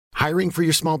Hiring for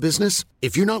your small business?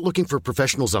 If you're not looking for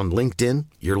professionals on LinkedIn,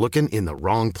 you're looking in the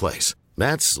wrong place.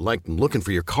 That's like looking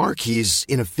for your car keys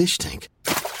in a fish tank.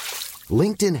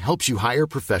 LinkedIn helps you hire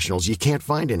professionals you can't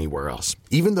find anywhere else,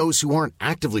 even those who aren't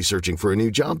actively searching for a new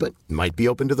job but might be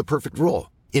open to the perfect role.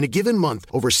 In a given month,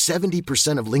 over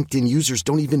 70% of LinkedIn users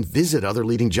don't even visit other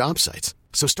leading job sites.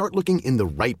 So start looking in the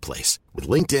right place. With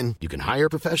LinkedIn, you can hire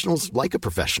professionals like a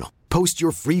professional. Post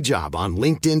your free job on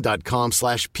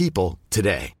linkedin.com/people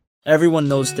today. Everyone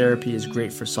knows therapy is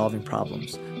great for solving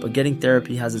problems, but getting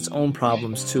therapy has its own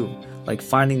problems too, like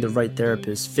finding the right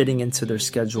therapist, fitting into their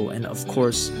schedule, and of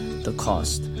course, the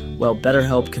cost. Well,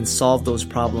 BetterHelp can solve those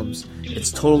problems. It's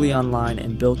totally online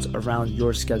and built around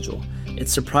your schedule.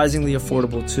 It's surprisingly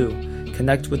affordable too.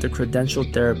 Connect with a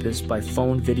credentialed therapist by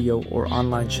phone, video, or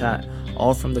online chat,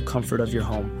 all from the comfort of your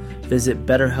home. Visit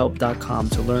BetterHelp.com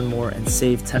to learn more and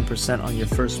save 10% on your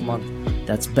first month.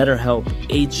 That's BetterHelp,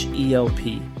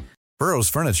 H-E-L-P. Burrow's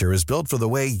furniture is built for the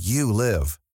way you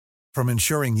live. From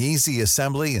ensuring easy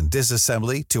assembly and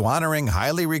disassembly to honoring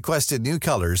highly requested new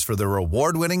colors for their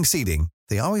award-winning seating,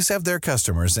 they always have their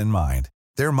customers in mind.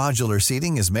 Their modular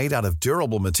seating is made out of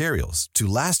durable materials to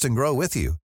last and grow with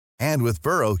you. And with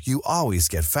Burrow, you always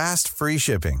get fast, free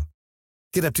shipping.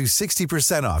 Get up to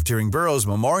 60% off during Burrow's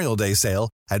Memorial Day sale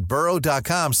at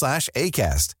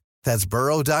burrow.com/ACAST. That's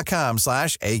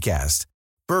burrow.com/ACAST.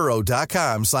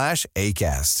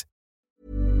 burrow.com/ACAST.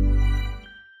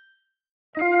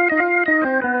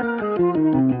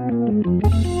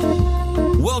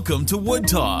 Welcome to Wood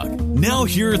Talk. Now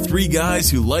here are three guys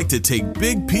who like to take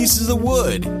big pieces of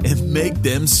wood and make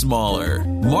them smaller.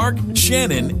 Mark,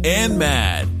 Shannon, and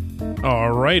Matt.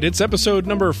 All right, it's episode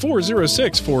number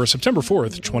 406 for September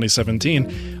 4th,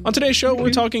 2017. On today's show,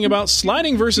 we're talking about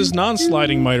sliding versus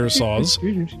non-sliding miter saws,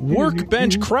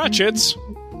 workbench crotchets,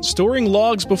 storing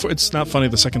logs before... It's not funny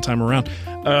the second time around.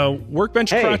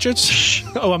 Workbench crotchets.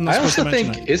 Oh, I'm not supposed to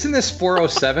mention that. Isn't this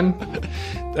 407?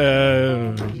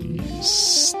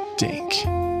 Stink.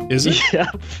 Is it? Yeah,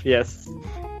 yes.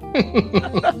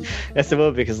 Yes, it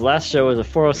will be, because last show was a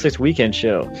 406 weekend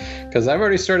show. Because I've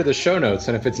already started the show notes,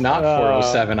 and if it's not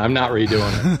 407, I'm not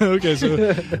redoing it. Okay,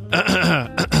 so...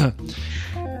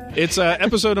 it's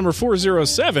episode number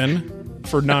 407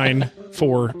 for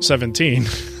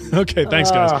 9/4/17. Okay, thanks,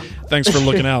 guys. Thanks for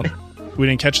looking out. We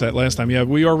didn't catch that last time. Yeah,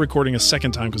 we are recording a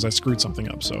second time because I screwed something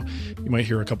up, so you might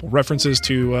hear a couple references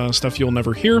to stuff you'll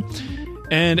never hear.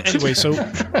 And anyway, so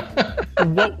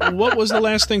what was the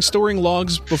last thing? Storing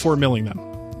logs before milling them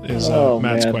is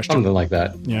Matt's question. Something like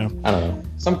that. Yeah. I don't know.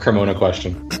 Some Cremona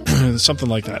question. Something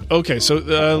like that. Okay, so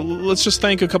let's just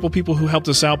thank a couple people who helped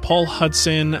us out. Paul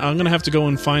Hudson. I'm going to have to go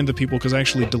and find the people because I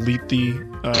actually delete the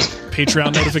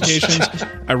Patreon notifications.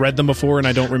 I read them before and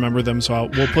I don't remember them, so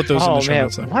we'll put those in the show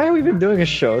notes. Why are we even doing a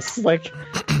show? This is like...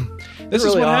 This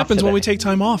is what happens when we take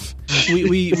time off.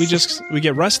 We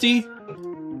get rusty.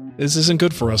 This isn't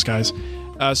good for us, guys.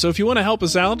 So if you want to help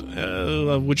us out,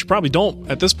 which you probably don't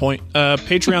at this point,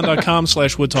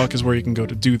 patreon.com/woodtalk is where you can go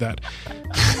to do that.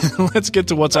 Let's get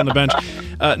to what's on the bench.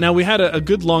 Now, we had a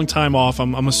good long time off.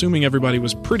 I'm assuming everybody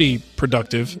was pretty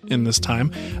productive in this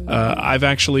time. I've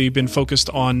actually been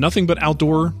focused on nothing but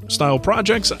outdoor style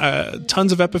projects.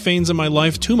 Tons of epiphanes in my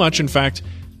life. Too much, in fact.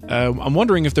 I'm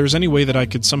wondering if there's any way that I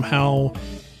could somehow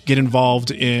get involved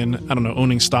in, I don't know,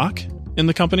 owning stock in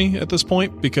the company at this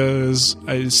point, because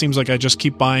it seems like I just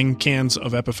keep buying cans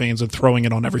of epiphanes and throwing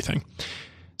it on everything.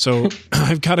 So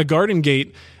I've got a garden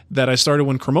gate that I started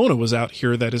when Cremona was out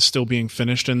here that is still being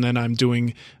finished, and then I'm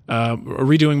doing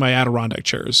redoing my Adirondack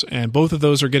chairs, and both of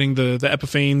those are getting the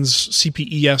Epiphanes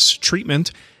CPES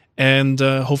treatment, and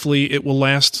hopefully it will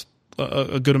last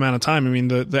a good amount of time. I mean,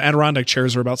 the Adirondack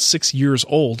chairs are about 6 years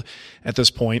old at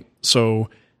this point, so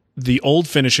the old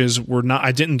finishes were not,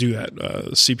 I didn't do that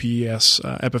CPES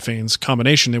Epiphanes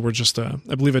combination. They were just, I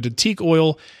believe I did teak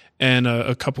oil and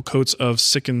a couple coats of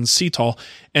Sicken Cetal.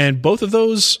 And both of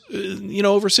those,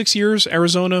 over 6 years,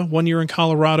 Arizona, 1 year in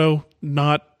Colorado,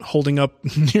 not holding up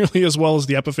nearly as well as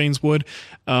the Epiphanes would.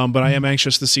 But I am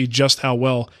anxious to see just how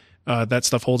well that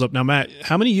stuff holds up. Now, Matt,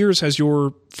 how many years has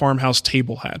your farmhouse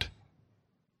table had?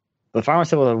 The farmhouse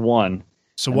table had one.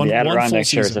 So the Adirondack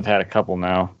chairs have had a couple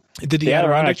now. Did the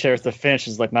Adirondack chairs, the finish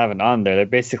is like not even on there. They're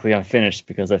basically unfinished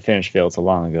because the finish failed so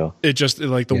long ago. It just,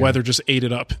 like the weather just ate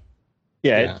it up.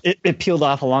 Yeah. It peeled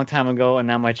off a long time ago, and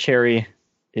now my cherry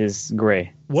is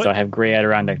gray. So I have gray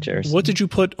Adirondack chairs. What did you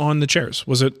put on the chairs?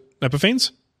 Was it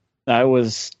Epiphanes? It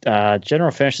was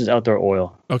General Finishes Outdoor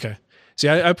Oil. Okay. See,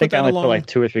 I put that I only along... put like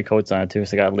 2 or 3 coats on it too,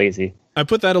 so I got lazy. I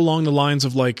put that along the lines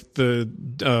of like the,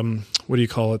 what do you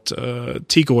call it?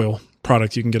 Teak oil.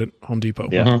 product you can get at Home Depot.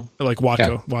 Yeah. Like Watco.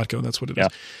 Yeah. Watco, that's what it is.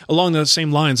 Along the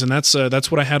same lines, and that's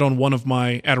what I had on one of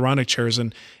my Adirondack chairs,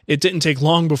 and it didn't take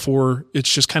long before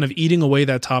it's just kind of eating away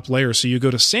that top layer. So you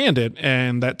go to sand it,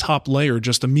 and that top layer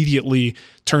just immediately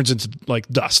turns into like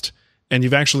dust. And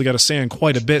you've actually got to sand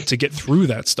quite a bit to get through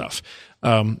that stuff.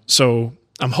 So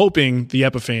I'm hoping the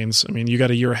Epiphanes, I mean, you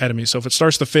got a year ahead of me. So if it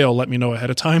starts to fail, let me know ahead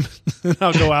of time.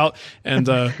 I'll go out and,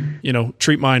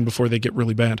 treat mine before they get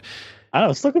really bad. I don't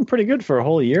know. It's looking pretty good for a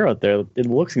whole year out there. It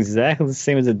looks exactly the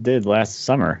same as it did last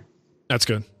summer. That's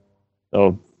good.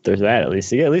 So there's that at least.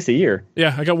 You get at least a year.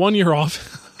 Yeah, I got 1 year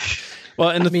off. Well,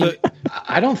 and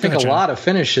I don't think a lot of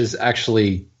finishes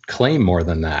actually claim more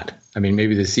than that. I mean,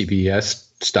 maybe the CBS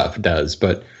stuff does,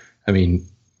 but I mean,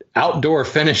 outdoor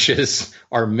finishes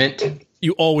are meant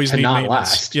you always to need not maintenance.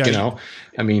 last. Yeah,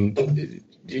 I mean,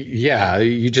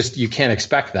 you can't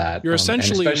expect that. You're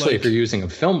essentially, especially if you're using a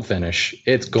film finish,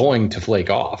 it's going to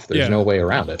flake off. There's no way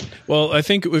around it. Well, I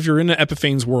think if you're in the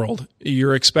Epiphanes world,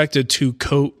 you're expected to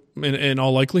coat, in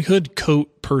all likelihood,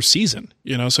 coat per season.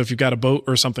 So if you've got a boat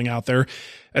or something out there,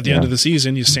 at the end of the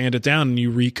season, you sand it down and you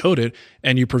recoat it,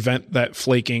 and you prevent that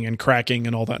flaking and cracking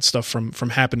and all that stuff from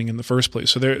happening in the first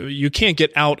place. So you can't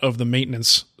get out of the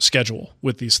maintenance schedule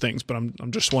with these things. But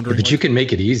I'm just wondering. But you can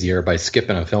make it easier by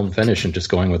skipping a film finish and just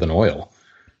going with an oil.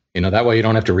 That way you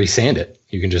don't have to resand it.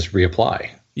 You can just reapply.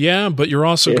 Yeah, but you're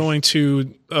also going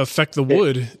to affect the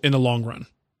wood in the long run.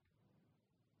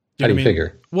 How do you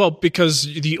figure? Well, because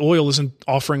the oil isn't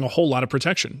offering a whole lot of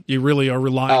protection. You really are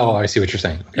relying. Oh, I see what you're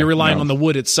saying. Okay. You're relying on the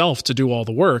wood itself to do all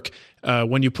the work.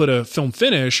 When you put a film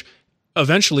finish,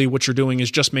 eventually what you're doing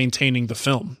is just maintaining the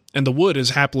film, and the wood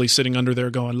is happily sitting under there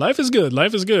going, "Life is good,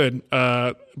 life is good."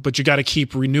 But you got to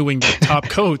keep renewing the top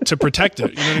coat to protect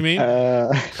it. You know what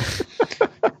I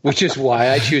mean? Which is why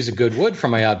I choose a good wood for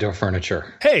my outdoor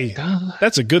furniture. Hey,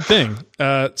 that's a good thing.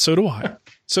 So do I.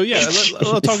 So yeah, let's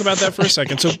talk about that for a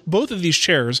second. So both of these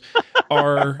chairs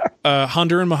are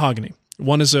Honduran mahogany.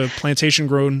 One is a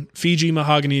plantation-grown Fiji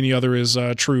mahogany, and the other is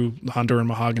true Honduran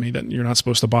mahogany that you're not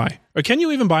supposed to buy. Or can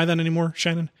you even buy that anymore,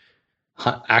 Shannon?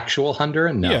 Actual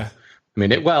Honduran? No. Yeah. I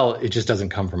mean, it just doesn't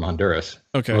come from Honduras.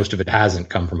 Okay. Most of it hasn't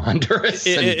come from Honduras.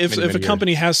 If a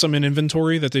company has some in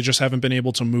inventory that they just haven't been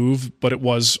able to move, but it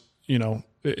was, yeah.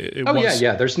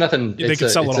 There's nothing. They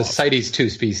could sell it off. It's a CITES 2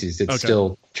 species. It's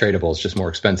still tradable. It's just more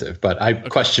expensive. But I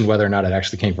question whether or not it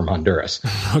actually came from Honduras.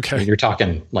 Okay. I mean, you're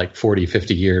talking like 40,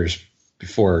 50 years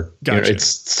before. Gotcha. It's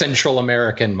Central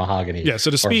American mahogany. Yeah.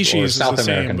 So the species or is South the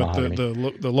same, American but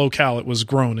mahogany. the locale it was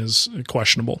grown is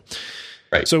questionable.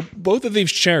 Right. So both of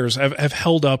these chairs have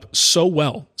held up so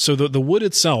well. So the wood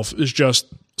itself is just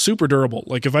super durable.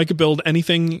 Like if I could build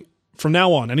anything from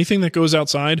now on, anything that goes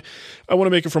outside, I want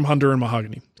to make it from Honduran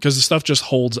mahogany because the stuff just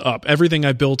holds up. Everything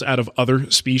I built out of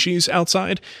other species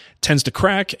outside tends to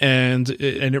crack, and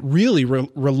it really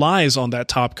relies on that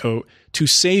top coat to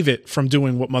save it from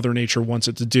doing what Mother Nature wants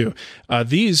it to do.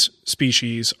 These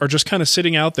species are just kind of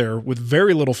sitting out there with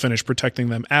very little finish protecting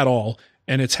them at all,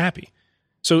 and it's happy.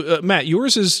 So, Matt,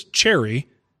 yours is cherry.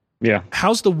 Yeah.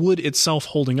 How's the wood itself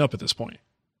holding up at this point?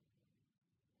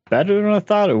 Better than I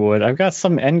thought it would. I've got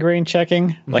some end grain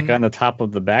checking, like on the top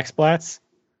of the backsplats,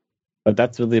 but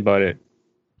that's really about it.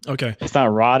 Okay. It's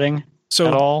not rotting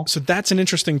at all. So that's an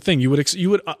interesting thing.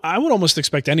 I would almost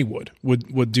expect any wood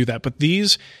would do that. But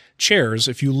these chairs,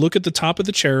 if you look at the top of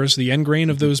the chairs, the end grain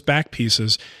of those back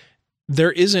pieces,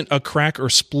 there isn't a crack or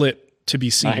split to be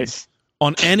seen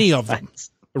on any of them.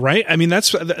 Right? I mean,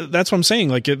 that's what I'm saying.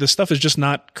 Like, the stuff is just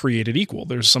not created equal.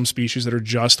 There's some species that are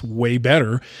just way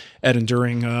better at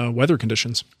enduring weather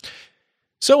conditions.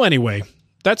 So anyway,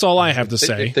 that's all I have to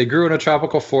say. If they grew in a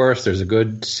tropical forest, there's a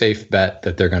good, safe bet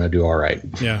that they're going to do all right.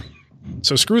 Yeah.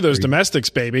 So screw those domestics,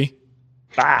 baby.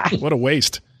 What a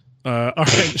waste. All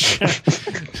right,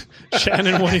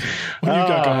 Shannon, what do you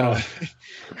got going on?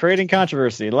 Creating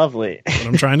controversy. Lovely. What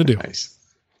I'm trying to do. Nice.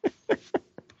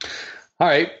 All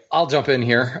right, I'll jump in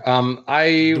here.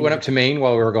 I went up to Maine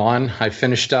while we were gone. I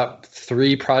finished up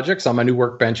 3 projects on my new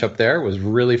workbench up there. It was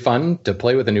really fun to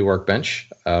play with a new workbench,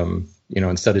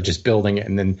 instead of just building it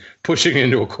and then pushing it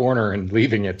into a corner and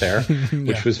leaving it there,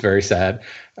 which was very sad.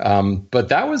 But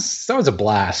that was a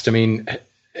blast. I mean,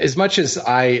 as much as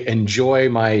I enjoy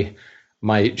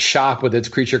my shop with its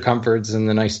creature comforts and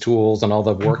the nice tools and all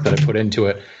the work that I put into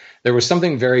it, there was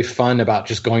something very fun about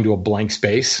just going to a blank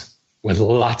space with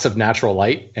lots of natural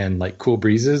light and like cool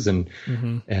breezes and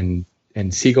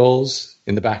seagulls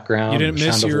in the background. You didn't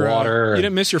miss your water. You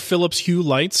didn't miss your Philips Hue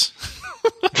lights.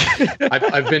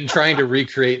 I've been trying to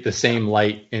recreate the same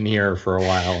light in here for a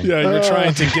while. Yeah, you're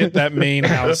trying to get that main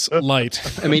house light.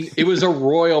 I mean, it was a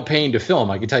royal pain to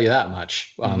film. I can tell you that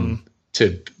much.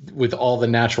 with all the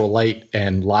natural light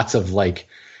and lots of like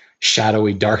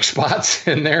shadowy dark spots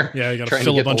in there. Yeah, you got to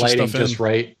fill get a bunch the lighting of stuff just in.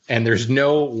 right. And there's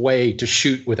no way to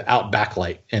shoot without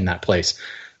backlight in that place.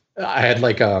 I had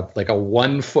like a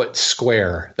 1 foot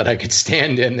square that I could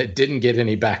stand in that didn't get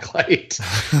any backlight.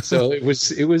 So it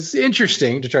was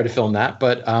interesting to try to film that.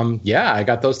 But I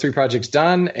got those 3 projects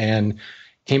done and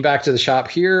came back to the shop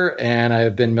here, and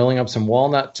I've been milling up some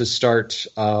walnut to start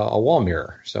a wall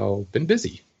mirror. So been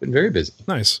very busy.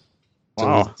 Nice. So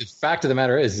Wow. the fact of the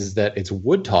matter is that it's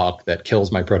wood talk that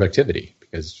kills my productivity,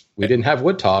 because we didn't have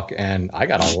wood talk and I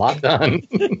got a lot done.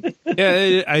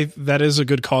 Yeah, that is a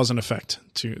good cause and effect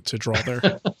to draw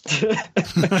there.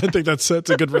 I think that's a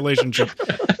good relationship.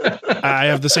 I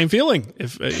have the same feeling.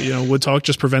 If wood talk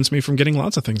just prevents me from getting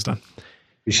lots of things done.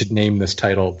 We should name this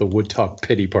title the Wood Talk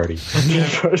Pity Party.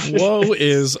 Woe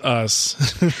is us.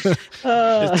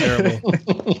 It's terrible.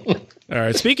 All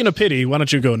right. Speaking of pity, why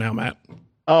don't you go now, Matt?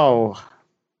 Oh,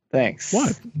 thanks.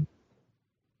 What?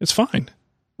 It's fine.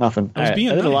 Nothing. I was being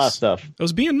I did nice. a lot of stuff. I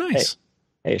was being nice.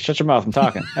 Hey, shut your mouth. I'm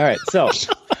talking. All right. So.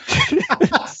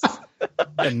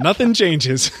 And nothing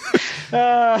changes.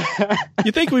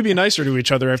 You think we'd be nicer to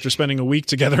each other after spending a week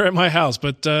together at my house,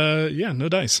 but no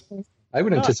dice. I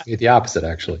would anticipate the opposite,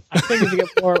 actually. I think if you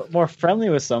get more friendly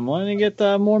with someone, you get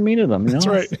more mean to them. That's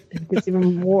right. It gets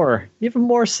even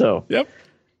more so. Yep.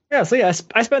 Yeah. So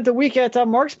I spent the week at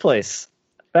Mark's place.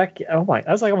 That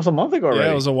was like almost a month ago already.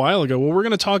 Yeah, it was a while ago. Well, we're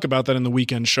going to talk about that in the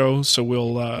weekend show. So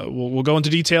we'll go into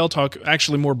detail, talk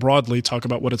actually more broadly, talk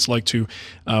about what it's like to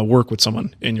work with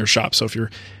someone in your shop. So if you're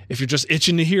just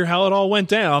itching to hear how it all went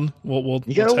down, we'll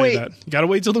tell you that. You got to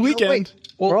wait till the weekend.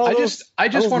 Well, I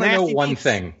just want to know one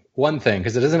thing,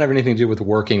 because it doesn't have anything to do with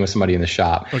working with somebody in the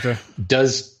shop. Okay.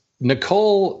 Does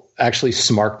Nicole actually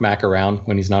smark Mac around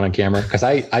when he's not on camera? Because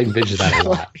I envision that a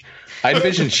lot. I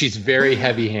envision she's very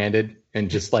heavy-handed and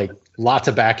just like lots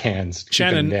of backhands.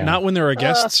 Shannon, not when there are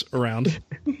guests around.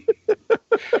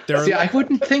 I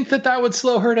wouldn't think that would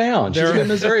slow her down. She's a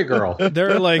Missouri girl.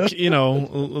 There are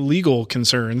legal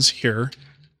concerns here.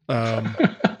 We're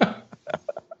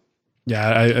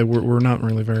not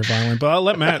really very violent, but I'll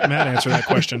let Matt answer that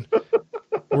question.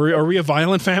 Are we a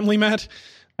violent family, Matt?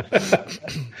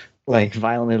 Like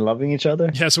violently loving each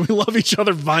other? Yes, we love each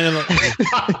other violently.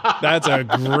 That's a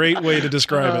great way to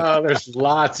describe it. There's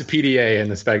lots of PDA in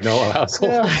the Spagnola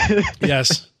household. Yeah.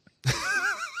 Yes.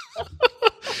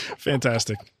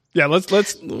 Fantastic. Yeah, let's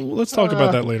talk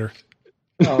about that later.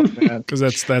 Oh man, because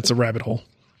that's a rabbit hole.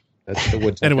 That's the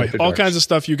wood. Anyway, all kinds of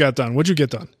stuff you got done. What'd you get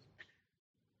done?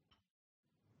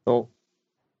 So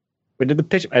we did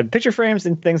picture frames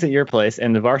and things at your place,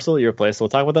 and the Varsal at your place. So we'll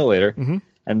talk about that later. Mm-hmm.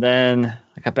 And then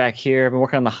I got back here. I've been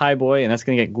working on the high boy, and that's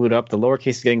going to get glued up. The lowercase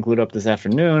is getting glued up this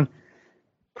afternoon.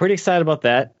 Pretty excited about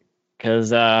that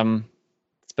because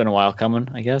it's been a while coming,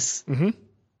 I guess. Mm-hmm. At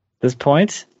this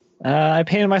point, I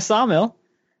painted my sawmill.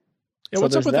 Yeah,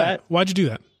 what's up with that? Why'd you do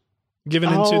that?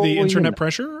 Given into the internet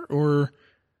pressure, or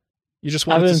you just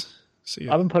wanted to see it?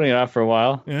 I've been putting it off for a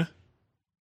while. Yeah.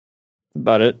 That's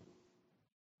about it.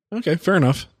 Okay, fair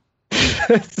enough.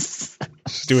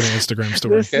 Do an Instagram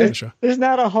story. There's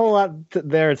not a whole lot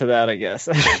there to that, I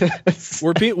guess.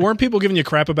 Weren't people giving you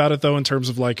crap about it though, in terms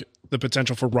of like the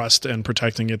potential for rust and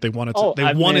protecting it? They wanted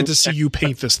to see you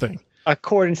paint this thing.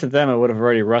 According to them, it would have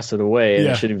already rusted away, and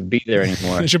it shouldn't even be there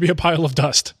anymore. It should be a pile of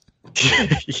dust.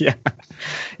 Yeah.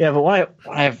 But when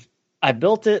I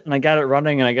built it and I got it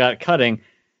running and I got it cutting,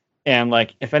 and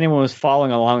like if anyone was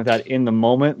following along with that in the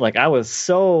moment, like I was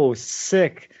so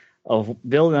sick of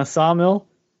building a sawmill.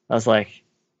 I was like,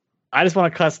 I just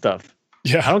want to cut stuff.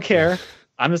 Yeah. I don't care.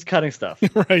 I'm just cutting stuff.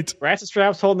 Right. Ratchet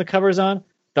straps holding the covers on.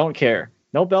 Don't care.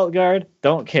 No belt guard.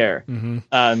 Don't care.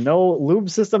 Mm-hmm. No lube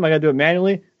system. I got to do it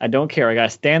manually. I don't care. I got to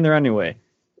stand there anyway.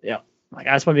 Yeah. Like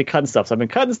I just want to be cutting stuff. So I've been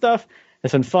cutting stuff.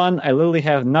 It's been fun. I literally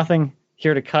have nothing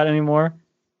here to cut anymore.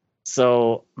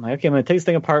 So I'm like, okay, I'm going to take this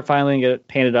thing apart finally and get it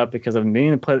painted up because I've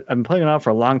been putting it out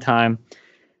for a long time.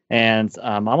 And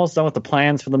I'm almost done with the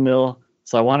plans for the mill.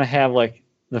 So I want to have like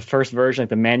the first version, like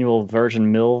the manual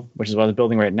version mill, which is what I'm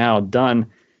building right now,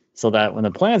 done, so that when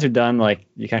the plans are done, like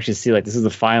you can actually see like this is the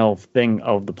final thing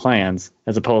of the plans,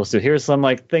 as opposed to here's some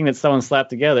like thing that someone slapped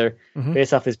together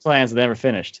based off these plans that they never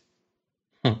finished.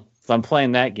 So I'm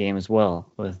playing that game as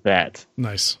well with that.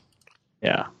 Nice.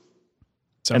 Yeah.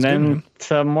 Sounds and then good,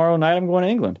 tomorrow night I'm going to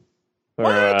England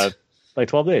for like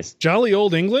 12 days. Jolly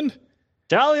old England.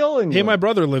 Jolly old England. Hey, my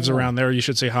brother lives around there. You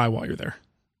should say hi while you're there.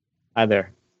 Hi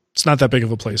there. It's not that big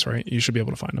of a place, right? You should be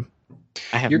able to find him.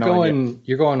 I have You're going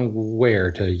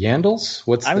where? To Yandles?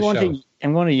 What's I'm the going show?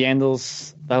 I'm going to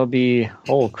Yandles. That would be,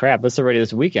 oh crap, that's already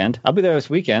this weekend. I'll be there this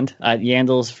weekend at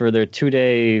Yandles for their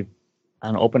 2-day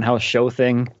open house show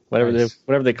thing,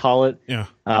 whatever they call it. Yeah.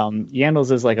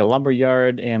 Yandles is like a lumber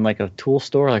yard and like a tool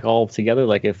store, like all together.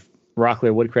 Like if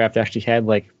Rockler Woodcraft actually had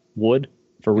like wood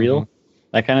for real,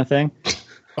 that kind of thing.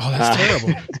 Oh, that's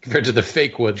terrible. Compared to the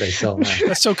fake wood they sell now.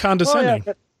 That's so condescending.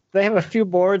 But they have a few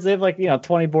boards. They have like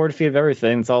 20 board feet of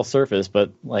everything. It's all surface,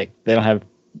 but like they don't have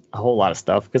a whole lot of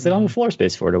stuff because they don't have floor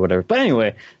space for it or whatever. But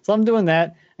anyway, so I'm doing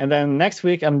that, and then next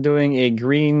week I'm doing a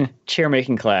green chair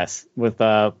making class with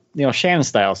Shannon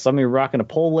style. So I'm gonna be rocking a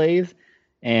pole lathe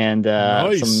and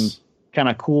some kind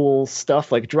of cool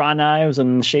stuff like draw knives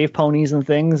and shave ponies and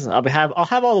things. I'll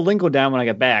have all the lingo down when I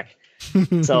get back.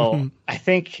 So I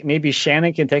think maybe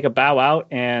Shannon can take a bow out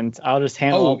and I'll just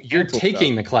handle. Oh, you're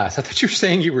taking the class. I thought you were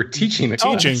saying you were teaching the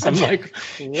class. Teaching. I'm like,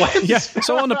 what? Yeah.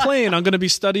 So on the plane, I'm going to be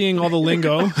studying all the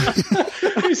lingo.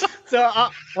 So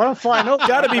when I'm flying over,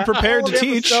 got to be prepared to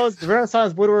teach. The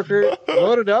Renaissance woodworker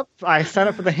loaded up. I signed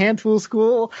up for the hand tool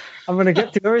school. I'm going to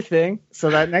get through everything so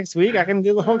that next week I can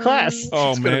do the whole class.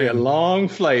 Oh, it's man. It's going to be a long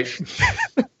flight.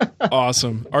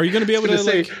 Awesome. Are you going to be able to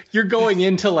say you're going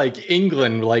into like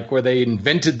England, like where they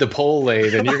invented the pole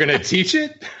lathe, and you're going to teach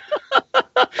it?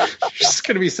 There's just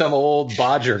going to be some old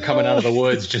bodger coming out of the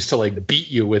woods just to like beat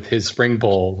you with his spring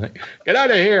pole. Like, get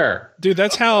out of here, dude.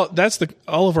 That's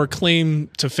all of our claim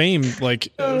to fame. Like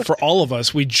for all of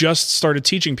us, we just started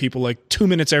teaching people like 2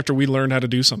 minutes after we learned how to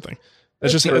do something.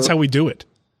 That's how we do it.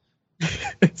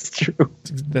 It's true.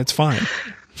 That's fine.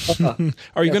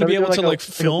 Are you going to be able to like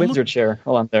film? Windsor chair.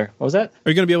 Hold on there. What was that? Are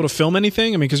you going to be able to film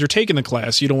anything? I mean, because you're taking the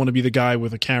class, you don't want to be the guy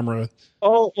with a camera.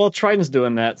 Oh, well, Triton's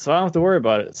doing that, so I don't have to worry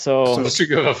about it. So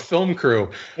you have a film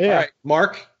crew. Yeah. All right,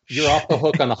 Mark, you're off the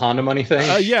hook on the Honda money thing.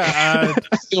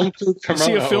 Film crew.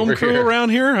 See a film crew around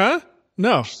here, huh?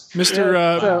 No,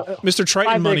 Mr.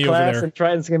 Triton money over there. And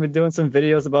Triton's going to be doing some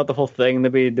videos about the whole thing. And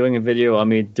they'll be doing a video on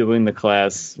me doing the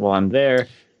class while I'm there.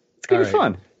 It's going to be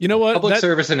fun. You know what? Public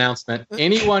service announcement.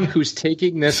 Anyone who's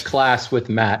taking this class with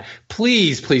Matt,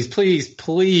 please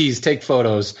take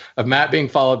photos of Matt being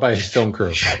followed by his film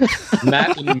crew.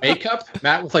 Matt in makeup,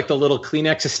 Matt with like the little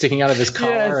Kleenexes sticking out of his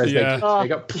collar as they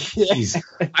makeup. Please,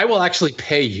 I will actually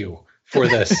pay you for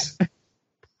this.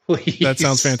 Please. That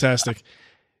sounds fantastic.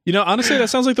 You know, honestly, that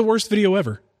sounds like the worst video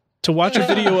ever. To watch a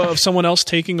video of someone else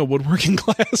taking a woodworking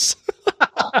class.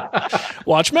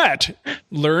 Watch Matt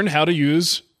learn how to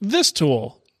use this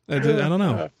tool. I don't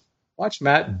know. Watch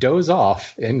Matt doze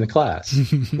off in the class.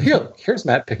 Here's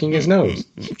Matt picking his nose.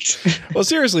 Well,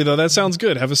 seriously though, that sounds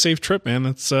good. Have a safe trip, man.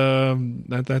 That's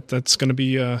that's gonna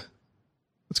be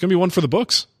one for the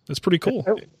books. That's pretty cool.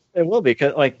 It will be,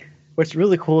 because like what's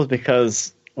really cool is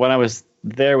because when I was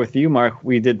there with you, Mark,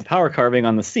 we did power carving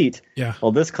on the seat. Yeah.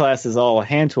 Well, this class is all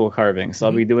hand tool carving, so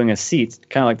I'll be doing a seat,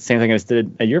 kind of like the same thing I just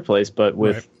did at your place, but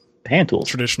with hand tools,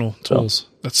 traditional tools. So,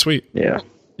 that's sweet. Yeah.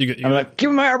 I'm like,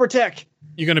 give me my Arbortech.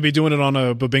 You going to be doing it on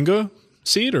a Babinga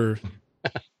seat or?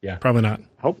 Yeah, probably not.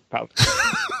 Probably.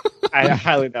 I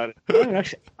highly doubt it.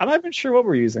 I'm not even sure what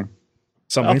we're using.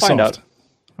 Something soft,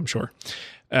 I'm sure.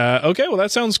 Okay, well that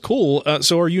sounds cool.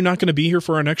 So are you not going to be here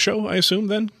for our next show? I assume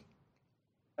then.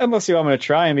 Unless I'm going to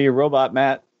try and be a robot,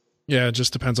 Matt. Yeah, it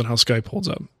just depends on how Skype holds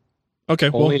up.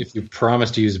 Okay, only if you promise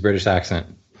to use a British accent.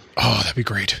 Oh, that'd be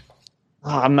great.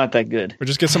 Oh, I'm not that good. Or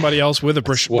just get somebody else with a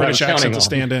British accent to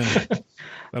stand in.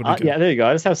 That'll be good. Yeah, there you go.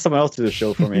 I just have someone else do the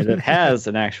show for me that has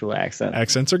an actual accent.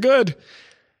 Accents are good.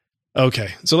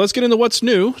 Okay, so let's get into what's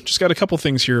new. Just got a couple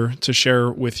things here to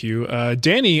share with you.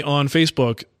 Danny on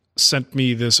Facebook sent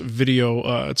me this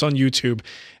video. It's on YouTube.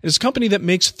 It's a company that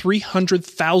makes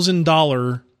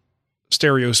 $300,000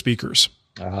 stereo speakers.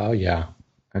 Oh, yeah.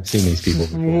 I've seen these people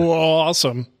before.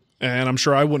 Awesome. And I'm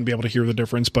sure I wouldn't be able to hear the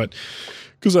difference, but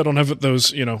because I don't have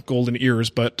those, golden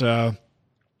ears, but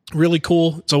really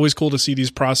cool. It's always cool to see these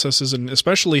processes, and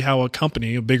especially how a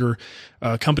bigger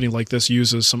company like this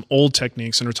uses some old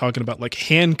techniques, and they're talking about like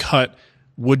hand cut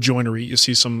wood joinery. You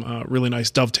see some really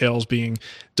nice dovetails being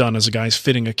done as a guy's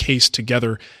fitting a case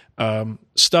together.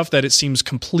 Stuff that it seems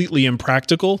completely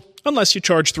impractical unless you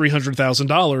charge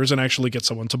 $300,000 and actually get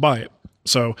someone to buy it.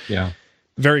 So yeah,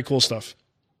 very cool stuff.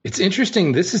 It's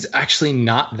interesting. This is actually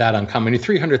not that uncommon.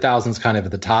 300,000 is kind of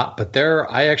at the top, but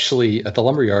I actually, at the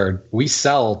lumberyard, we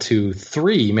sell to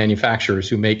 3 manufacturers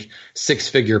who make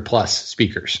 6-figure plus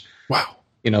speakers. Wow.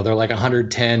 They're like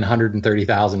 $110,000,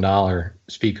 $130,000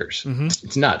 speakers. Mm-hmm.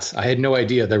 It's nuts. I had no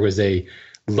idea there was a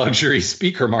luxury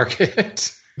speaker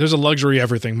market. There's a luxury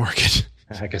everything market.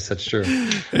 I guess that's true.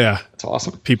 Yeah. That's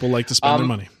awesome. People like to spend their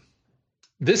money.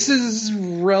 This is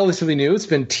relatively new. It's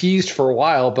been teased for a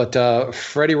while, but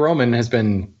Freddie Roman has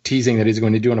been teasing that he's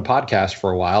going to do on a podcast for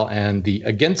a while. And the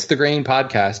Against the Grain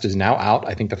podcast is now out.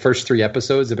 I think the first 3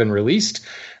 episodes have been released.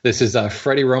 This is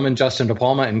Freddie Roman, Justin De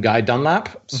Palma, and Guy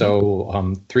Dunlap.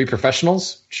 So 3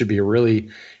 professionals. Should be a really,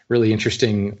 really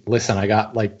interesting listen. I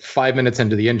got like 5 minutes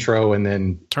into the intro and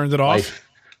then turned it off.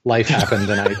 Life happened,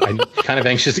 and I'm kind of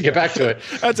anxious to get back to it.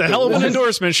 That's a hell of an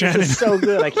endorsement, Shannon. This is so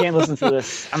good. I can't listen to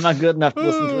this. I'm not good enough to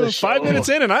listen to this show. 5 minutes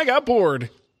in, and I got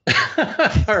bored. All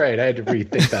right, I had to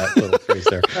rethink that little phrase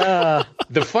there.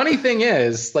 The funny thing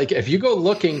is, like, if you go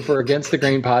looking for Against the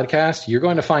Grain podcast, you're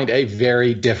going to find a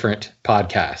very different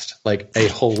podcast, like a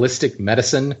holistic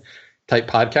medicine type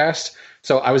podcast.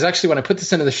 So I was actually, when I put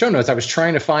this into the show notes, I was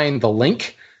trying to find the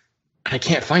link. I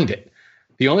can't find it.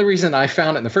 The only reason I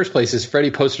found it in the first place is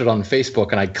Freddie posted it on Facebook,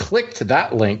 and I clicked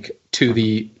that link to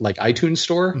the like iTunes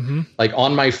store, like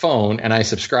on my phone, and I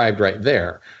subscribed right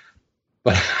there.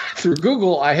 But through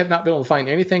Google, I have not been able to find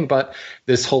anything but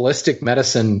this holistic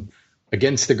medicine,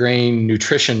 Against the Grain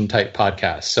nutrition type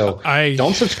podcast. So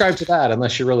don't subscribe to that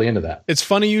unless you're really into that. It's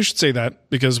funny you should say that,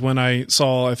 because when I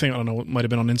saw, I don't know, it might have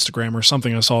been on Instagram or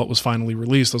something, I saw it was finally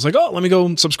released. I was like, oh, let me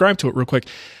go subscribe to it real quick.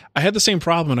 I had the same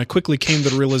problem, and I quickly came to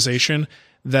the realization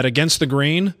that Against the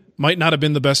Grain might not have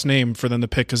been the best name for them to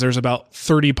pick, because there's about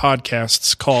 30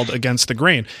 podcasts called Against the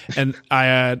Grain. And I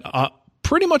had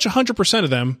pretty much 100% of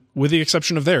them, with the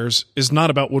exception of theirs, is not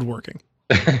about woodworking.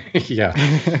 Yeah.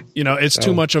 It's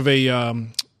too much of a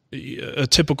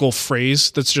typical phrase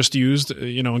that's just used,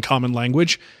 in common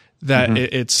language, that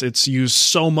it's used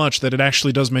so much that it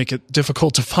actually does make it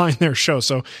difficult to find their show.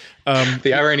 So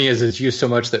the irony is it's used so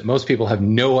much that most people have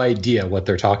no idea what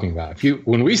they're talking about.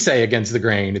 When we say Against the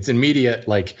Grain, it's immediate,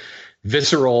 like,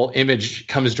 visceral image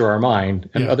comes to our mind,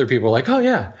 and other people are like, oh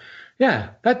yeah,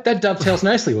 that dovetails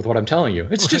nicely with what I'm telling you.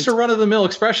 It's just a run-of-the-mill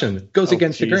expression that goes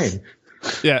against the grain.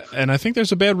 Yeah, and I think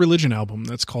there's a Bad Religion album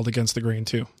that's called Against the Grain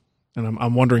too. And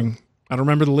I'm wondering, I don't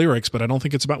remember the lyrics, but I don't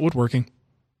think it's about woodworking.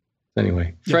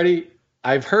 Anyway, Freddie,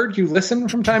 I've heard you listen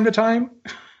from time to time.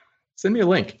 Send me a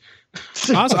link.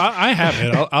 I have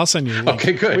it. I'll send you a link.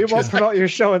 Okay, good. We won't promote your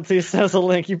show until you send us a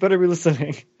link. You better be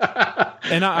listening.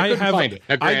 And I couldn't find it.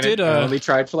 Now, granted, I only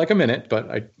tried for like a minute,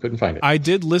 but I couldn't find it. I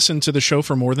did listen to the show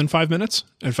for more than 5 minutes.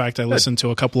 In fact, I listened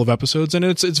to a couple of episodes, and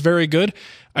it's very good.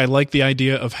 I like the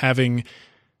idea of having.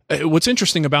 What's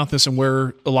interesting about this, and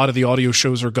where a lot of the audio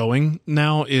shows are going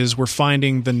now, is we're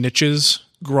finding the niches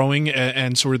growing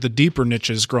and sort of the deeper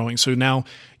niches growing. So now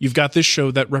you've got this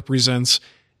show that represents,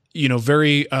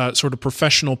 very sort of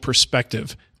professional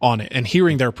perspective on it, and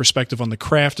hearing their perspective on the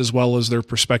craft as well as their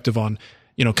perspective on,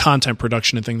 content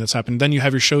production and thing that's happened. Then you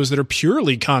have your shows that are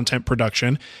purely content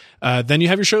production. Then you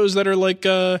have your shows that are like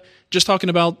just talking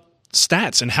about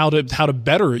stats and how to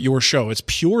better your show. It's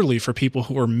purely for people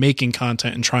who are making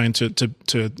content and trying to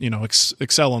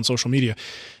excel on social media.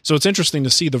 So it's interesting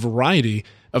to see the variety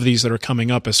of these that are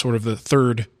coming up as sort of the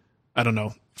third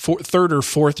or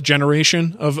fourth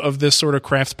generation of this sort of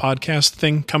craft podcast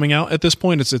thing coming out at this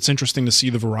point. It's interesting to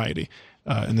see the variety.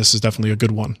 And this is definitely a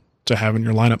good one to have in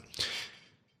your lineup.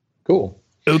 Cool.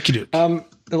 Okie doke.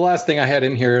 The last thing I had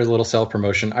in here is a little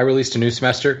self-promotion. I released a new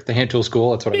semester, the Hand Tool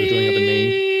School. That's what I was doing up in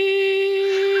Maine.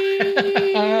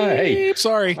 Hey,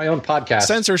 sorry. My own podcast.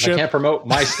 Censorship. I can't promote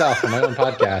my stuff on my own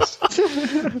podcast.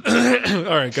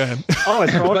 All right, go ahead. Oh,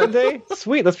 it's promotion day?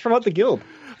 Sweet. Let's promote the guild.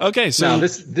 Okay, so now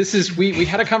this is we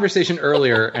had a conversation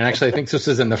earlier, and actually I think this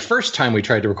was in the first time we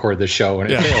tried to record this show,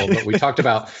 and it failed. But we talked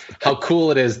about how cool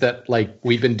it is that like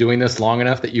we've been doing this long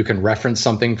enough that you can reference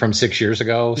something from 6 years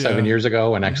ago, 7 years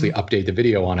ago, and actually update the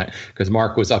video on it, because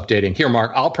Mark was updating. Here,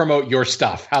 Mark, I'll promote your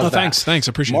stuff. How's that? Thanks,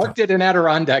 appreciate it. Mark did an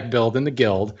Adirondack build in the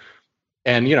guild.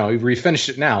 And, he refinished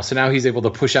it now. So now he's able to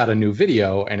push out a new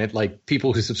video, and it like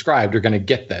people who subscribed are going to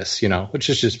get this, which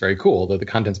is just very cool, though the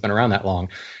content's been around that long.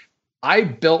 I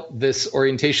built this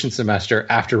orientation semester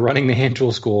after running the Hand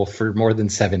Tool School for more than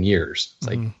 7 years. It's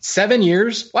like 7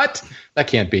 years? What? That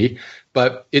can't be.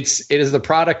 But it is the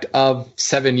product of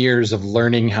 7 years of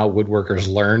learning how woodworkers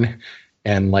learn,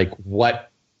 and like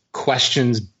what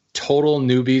questions total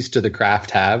newbies to the craft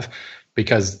have.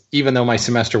 Because even though my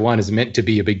semester one is meant to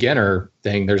be a beginner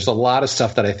thing, there's a lot of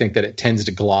stuff that I think that it tends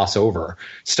to gloss over.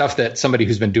 Stuff that somebody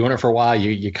who's been doing it for a while,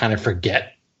 you kind of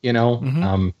forget,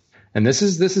 And this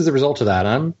is the result of that.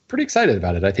 I'm pretty excited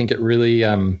about it. I think it really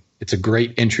it's a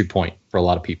great entry point for a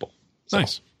lot of people. So,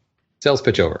 nice. Sales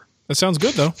pitch over. That sounds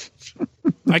good, though.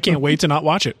 I can't wait to not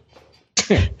watch it.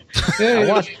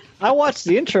 I watched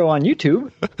the intro on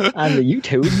YouTube. On the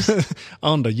YouTubes.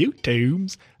 On the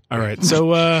YouTubes. All right.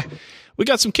 So we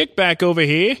got some kickback over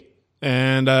here.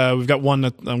 And we've got one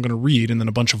that I'm going to read and then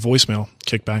a bunch of voicemail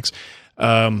kickbacks.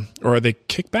 Or are they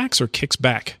kickbacks or kicks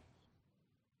back?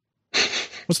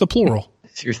 What's the plural?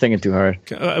 You're thinking too hard.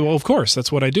 Well, of course.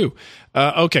 That's what I do.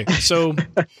 Okay, so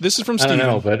this is from Steven. I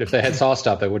don't know, but if they had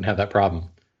SawStop, they wouldn't have that problem.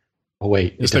 Oh,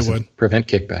 wait. Yes, they would. Prevent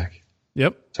kickback.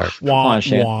 Yep. Sorry. Wah,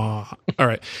 wah. All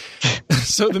right.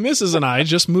 So the missus and I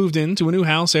just moved into a new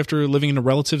house after living in a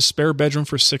relative's spare bedroom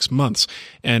for 6 months.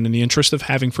 And in the interest of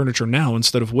having furniture now,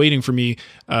 instead of waiting for me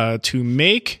to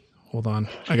make... Hold on.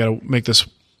 I got to make this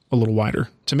a little wider.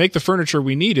 To make the furniture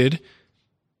we needed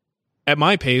at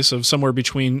my pace of somewhere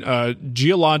between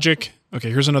geologic... Okay,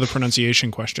 here's another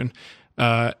pronunciation question.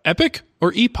 Epic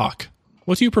or epoch?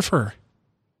 What do you prefer?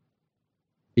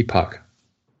 Epoch.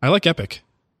 I like epic.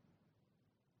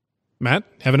 Matt,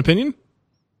 have an opinion?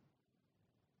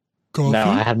 Coffee?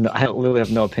 No, I literally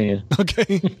have no opinion.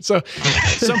 Okay, so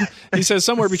he says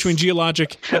somewhere between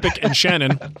geologic, epic, and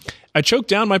Shannon. I choked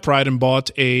down my pride and bought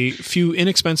a few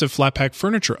inexpensive flat pack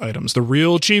furniture items, the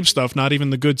real cheap stuff, not even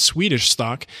the good Swedish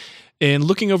stock. And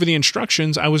looking over the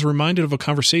instructions, I was reminded of a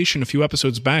conversation a few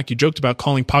episodes back. You joked about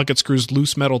calling pocket screws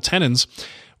loose metal tenons.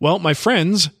 Well, my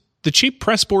friends, the cheap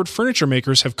pressboard furniture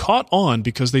makers have caught on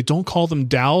because they don't call them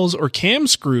dowels or cam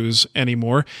screws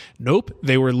anymore. Nope,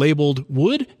 they were labeled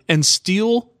wood and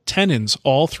steel tenons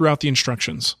all throughout the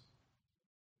instructions.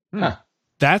 Huh.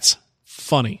 That's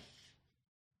funny.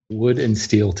 Wood and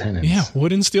steel tenons. Yeah,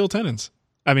 wood and steel tenons.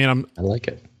 I mean, I like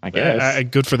it. I guess.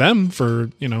 Good for them for,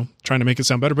 trying to make it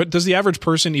sound better. But does the average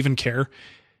person even care?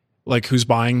 Like, who's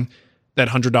buying that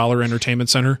 $100 entertainment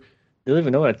center? They don't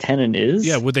even know what a tenon is?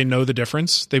 Yeah, would they know the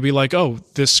difference? They'd be like, oh,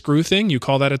 this screw thing, you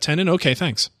call that a tenon? Okay,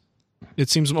 thanks.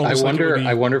 It seems almost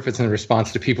I wonder if it's in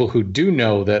response to people who do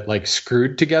know that like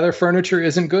screwed together furniture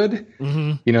isn't good.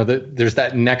 Mm-hmm. There's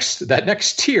that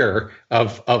next tier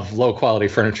of low quality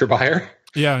furniture buyer.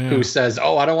 Yeah. Who says,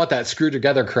 oh, I don't want that screwed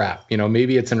together crap.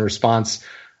 Maybe it's in response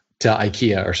to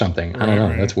IKEA or something. I don't know.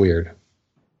 Right. That's weird.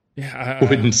 Yeah,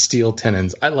 wood and steel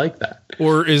tenons. I like that.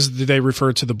 Or do they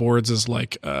refer to the boards as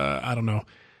like I don't know,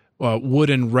 wood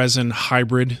and resin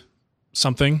hybrid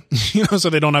something? So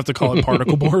they don't have to call it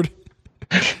particle board.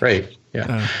 Right.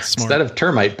 Yeah. Instead of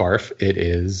termite barf, it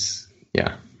is.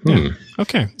 Yeah.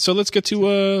 Okay. So let's get to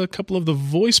a couple of the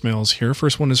voicemails here.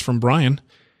 First one is from Brian.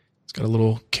 He's got a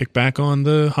little kickback on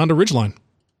the Honda Ridgeline.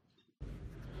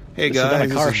 Hey guys,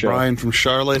 this is Brian from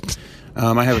Charlotte.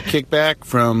 I have a kickback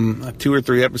from 2 or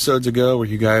 3 episodes ago where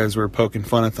you guys were poking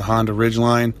fun at the Honda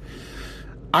Ridgeline.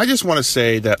 I just want to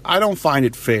say that I don't find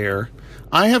it fair.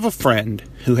 I have a friend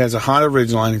who has a Honda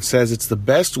Ridgeline and says it's the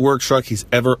best work truck he's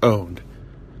ever owned.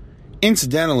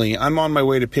 Incidentally, I'm on my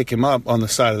way to pick him up on the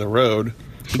side of the road.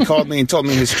 He called me and told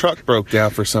me his truck broke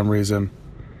down for some reason.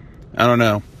 I don't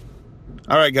know.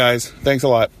 All right, guys. Thanks a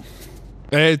lot.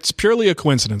 It's purely a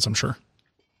coincidence, I'm sure.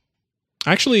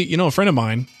 Actually, a friend of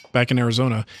mine back in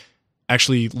Arizona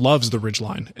actually loves the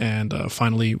Ridgeline and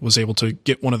finally was able to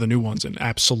get one of the new ones and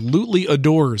absolutely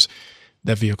adores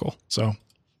that vehicle. So,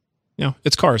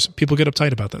 it's cars. People get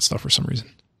uptight about that stuff for some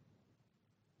reason.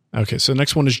 Okay, so the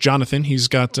next one is Jonathan. He's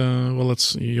got,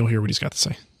 you'll hear what he's got to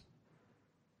say.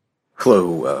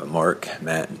 Hello, Mark,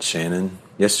 Matt, and Shannon.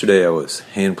 Yesterday I was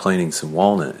hand planing some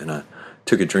walnut and I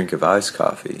took a drink of iced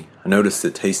coffee. I noticed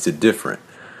it tasted different.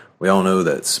 We all know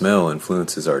that smell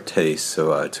influences our taste,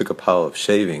 so I took a pile of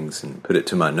shavings and put it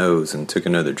to my nose and took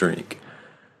another drink.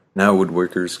 Now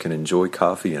woodworkers can enjoy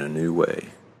coffee in a new way.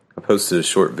 I posted a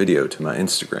short video to my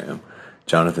Instagram,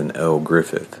 Jonathan L.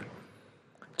 Griffith.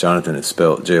 Jonathan is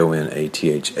spelled Jonathan,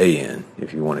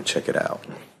 if you want to check it out.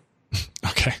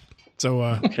 Okay. So,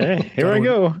 okay, here I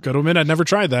go. Got to admit, I'd never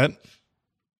tried that.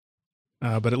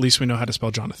 But at least we know how to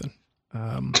spell Jonathan.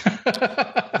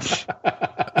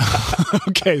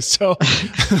 Okay, so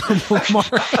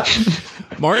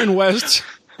Martin West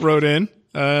wrote in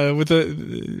with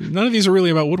none of these are really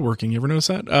about woodworking. You ever notice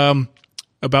that?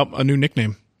 About a new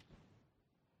nickname.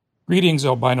 Greetings,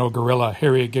 albino gorilla,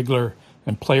 hairy giggler,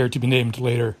 and player to be named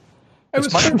later.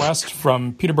 It's Martin West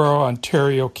from Peterborough,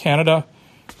 Ontario, Canada.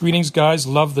 Greetings, guys.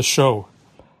 Love the show.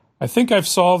 I think I've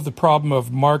solved the problem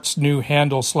of Mark's new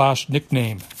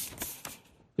handle/nickname.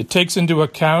 It takes into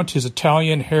account his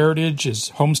Italian heritage, his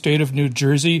home state of New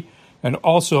Jersey, and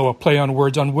also a play on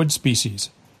words on wood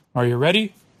species. Are you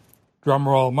ready? Drum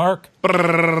roll, Mark.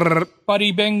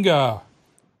 Buddy binga.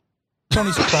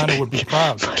 Tony Soprano would be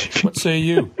proud. What say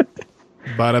you?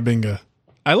 Bada binga.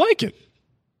 I like it.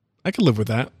 I could live with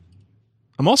that.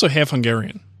 I'm also half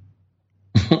Hungarian.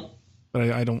 But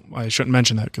I shouldn't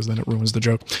mention that because then it ruins the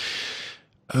joke.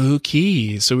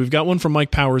 Okay, so we've got one from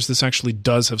Mike Powers. This actually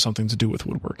does have something to do with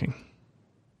woodworking.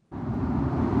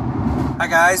 Hi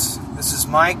guys, this is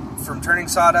Mike from Turning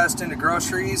Sawdust into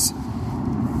Groceries.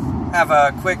 Have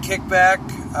a quick kickback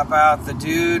about the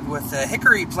dude with the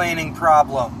hickory planing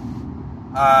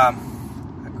problem. A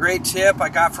great tip I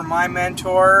got from my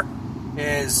mentor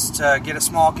is to get a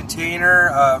small container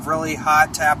of really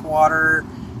hot tap water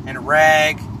and a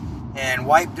rag and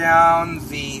wipe down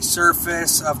the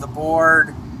surface of the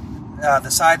board, the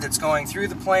side that's going through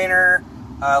the planer.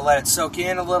 Let it soak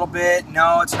in a little bit.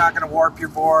 No, it's not going to warp your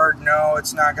board. No,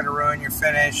 it's not going to ruin your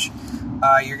finish.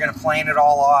 You're going to plane it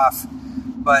all off.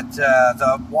 But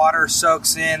the water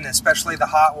soaks in, especially the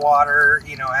hot water,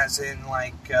 as in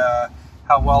like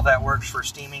how well that works for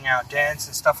steaming out dents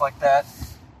and stuff like that.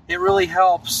 It really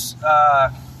helps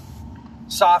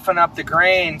soften up the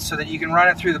grain so that you can run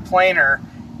it through the planer,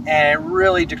 and it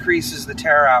really decreases the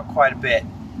tear out quite a bit.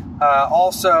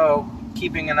 Also,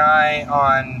 keeping an eye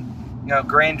on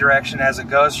grain direction as it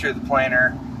goes through the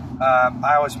planer.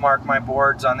 I always mark my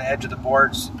boards on the edge of the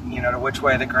boards, to which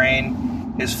way the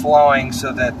grain is flowing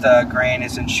so that the grain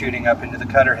isn't shooting up into the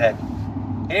cutter head.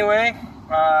 Anyway,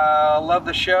 love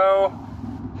the show.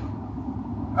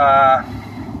 I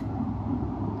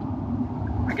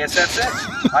guess that's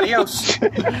it. Adios.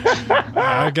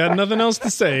 I got nothing else to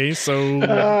say, so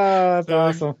that's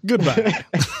awesome. Goodbye.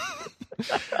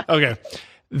 Okay.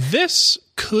 This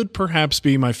could perhaps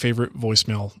be my favorite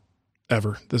voicemail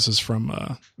ever. This is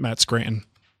from Matt Scranton.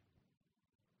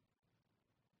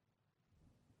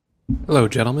 Hello,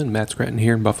 gentlemen. Matt Scranton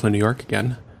here in Buffalo, New York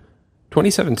again.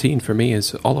 2017 for me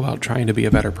is all about trying to be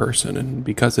a better person, and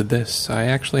because of this, I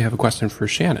actually have a question for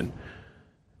Shannon.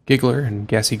 Giggler and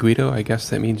Gassy Guido, I guess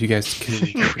that means you guys can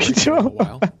for a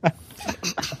while.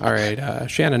 All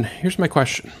right, Shannon, here's my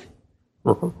question.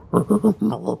 So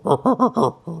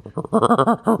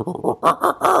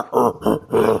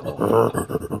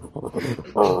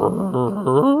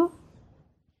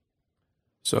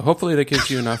hopefully that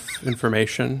gives you enough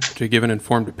information to give an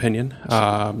informed opinion.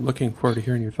 Looking forward to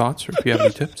hearing your thoughts, or if you have any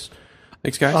tips.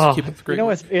 Thanks, guys. Keep up the great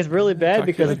work. It's really bad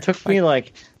because it took me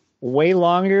like way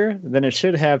longer than it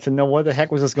should have to know what the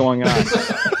heck was this going on.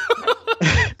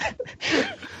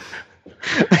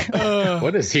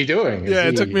 What is he doing?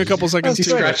 It took me a couple seconds. Is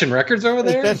he scratching records over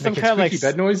there? Is that some kind of like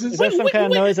bed noises? Is that some kind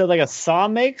of noise that like a saw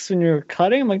makes when you're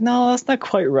cutting? I'm like, no, that's not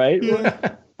quite right.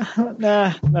 Yeah.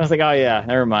 Nah. I was like, oh yeah,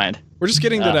 never mind. We're just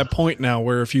getting to that point now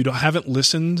where if you haven't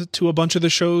listened to a bunch of the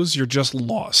shows, you're just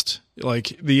lost.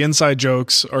 Like the inside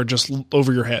jokes are just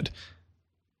over your head.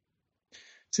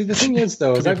 See, the thing is,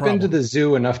 though, is I've been to the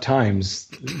zoo enough times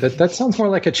that sounds more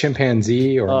like a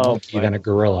chimpanzee or a monkey than a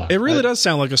gorilla. It really does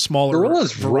sound like a smaller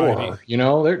gorillas variety.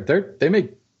 Roar. They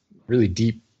make really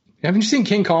deep. Haven't you seen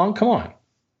King Kong? Come on,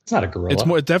 it's not a gorilla. It's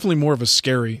definitely more of a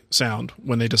scary sound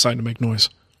when they decide to make noise.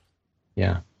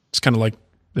 Yeah, it's kind of like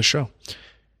this show.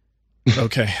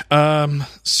 Okay,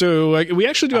 so we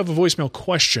actually do have a voicemail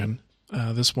question.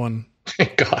 This one,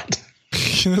 thank God.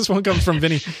 This one comes from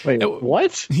Vinny. Wait,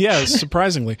 what? Yeah,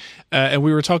 surprisingly. And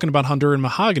we were talking about Honduran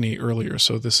mahogany earlier,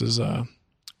 so this is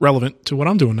relevant to what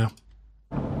I'm doing now.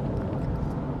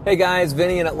 Hey guys,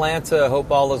 Vinny in Atlanta. Hope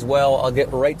all is well. I'll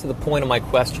get right to the point of my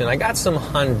question. I got some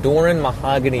Honduran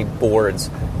mahogany boards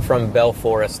from Bell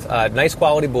Forest. Nice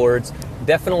quality boards.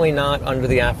 Definitely not under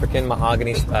the African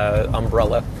mahogany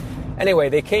umbrella. Anyway,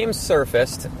 they came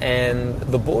surfaced, and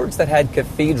the boards that had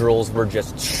cathedrals were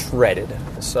just shredded.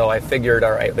 So I figured,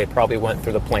 all right, they probably went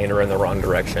through the planer in the wrong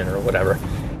direction or whatever.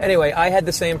 Anyway, I had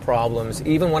the same problems.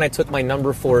 Even when I took my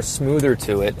number 4 smoother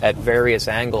to it at various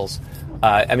angles,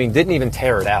 didn't even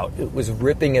tear it out. It was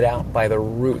ripping it out by the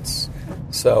roots.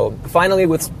 So finally,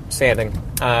 with sanding,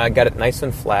 I got it nice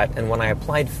and flat, and when I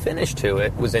applied finish to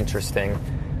it, was interesting.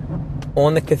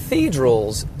 On the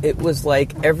cathedrals, it was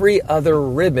like every other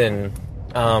ribbon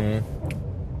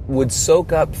would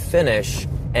soak up finish,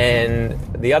 and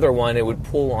the other one, it would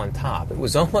pull on top. It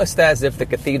was almost as if the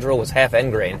cathedral was half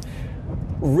end grain.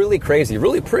 Really crazy,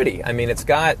 really pretty. I mean, it's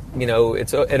got,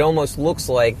 it almost looks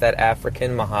like that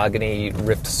African mahogany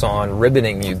rift sawn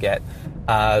ribboning you get,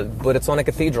 but it's on a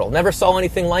cathedral. Never saw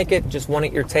anything like it. Just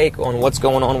wanted your take on what's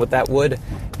going on with that wood,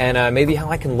 and maybe how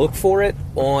I can look for it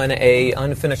on a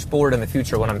unfinished board in the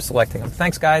future when I'm selecting them.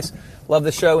 Thanks, guys. Love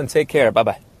the show, and take care.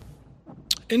 Bye-bye.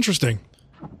 Interesting.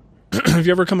 Have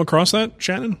you ever come across that,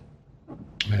 Shannon?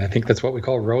 I think that's what we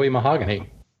call rowy mahogany.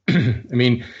 I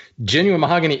mean, genuine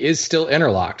mahogany is still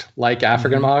interlocked, like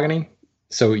African mahogany.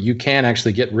 So you can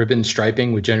actually get ribbon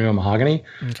striping with genuine mahogany.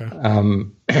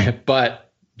 Okay.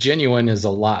 But genuine is a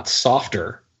lot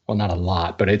softer. Well, not a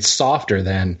lot, but it's softer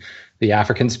than the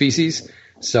African species.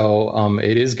 So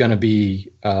it is going to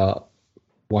be,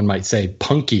 one might say,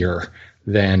 punkier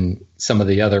than some of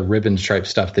the other ribbon stripe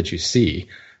stuff that you see.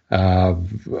 I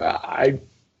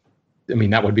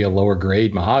mean, that would be a lower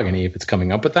grade mahogany if it's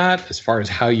coming up with that. As far as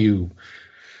how you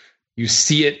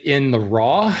see it in the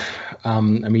raw, I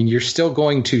mean, you're still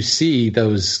going to see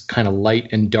those kind of light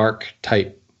and dark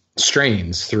type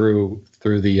strains through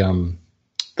the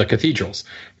cathedrals,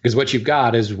 because what you've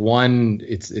got is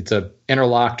it's a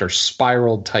interlocked or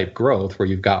spiraled type growth where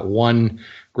you've got one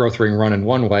growth ring running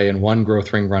one way and one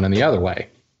growth ring running the other way.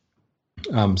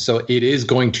 So it is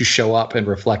going to show up and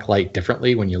reflect light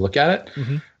differently when you look at it.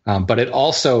 Mm-hmm. But it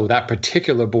also, that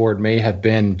particular board may have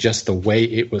been just the way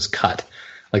it was cut,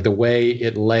 like the way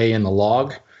it lay in the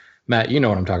log. Matt, you know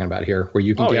what I'm talking about here, where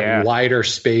you can get wider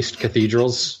spaced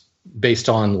cathedrals based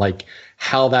on like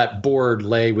how that board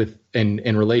lay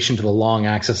in relation to the long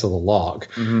axis of the log.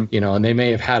 Mm-hmm. And they may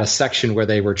have had a section where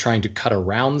they were trying to cut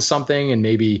around something, and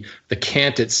maybe the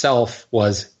cant itself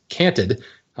was canted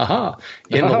in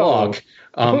the log.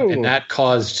 And that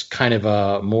caused kind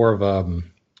of more of a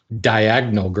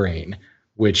diagonal grain,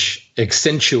 which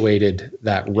accentuated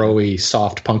that rowy,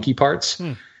 soft, punky parts.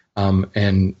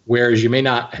 And whereas you may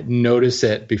not notice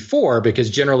it before, because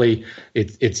generally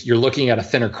you're looking at a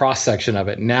thinner cross section of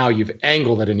it. Now you've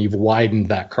angled it and you've widened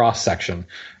that cross section,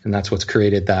 and that's what's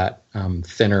created that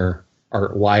thinner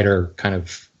or wider, kind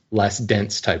of less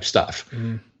dense type stuff.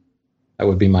 That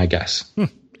would be my guess.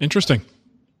 Interesting.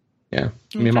 Yeah,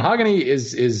 I mean, mahogany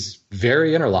is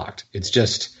very interlocked. It's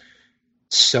just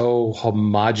so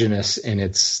homogeneous in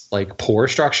its like pore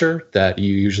structure that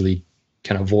you usually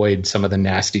can avoid some of the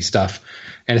nasty stuff,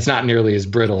 and it's not nearly as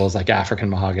brittle as like African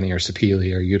mahogany or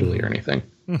sapele or Udallite or anything.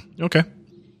 Okay,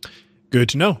 good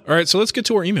to know. All right, so let's get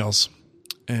to our emails,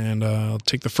 and I'll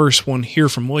take the first one here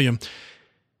from William.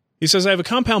 He says, I have a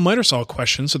compound miter saw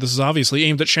question, so this is obviously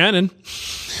aimed at Shannon.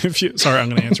 Sorry, I'm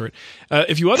going to answer it.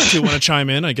 If you other two want to chime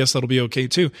in, I guess that'll be okay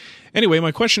too. Anyway,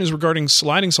 my question is regarding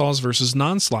sliding saws versus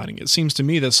non-sliding. It seems to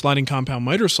me that sliding compound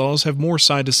miter saws have more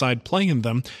side-to-side play in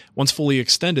them once fully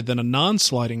extended than a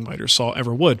non-sliding miter saw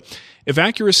ever would. If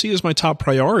accuracy is my top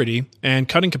priority and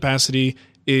cutting capacity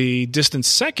a distant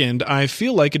second, I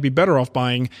feel like it'd be better off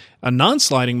buying a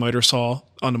non-sliding miter saw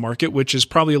on the market, which is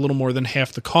probably a little more than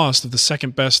half the cost of the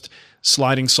second best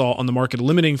sliding saw on the market,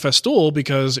 eliminating Festool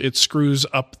because it screws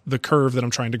up the curve that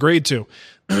I'm trying to grade to.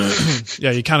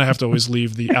 Yeah, you kind of have to always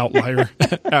leave the outlier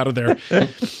out of there,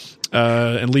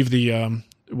 and leave the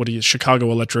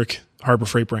Chicago Electric Harbor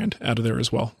Freight brand out of there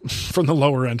as well from the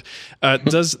lower end.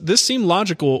 Does this seem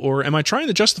logical, or am I trying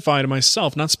to justify to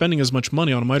myself not spending as much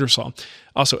money on a miter saw?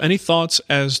 Also, any thoughts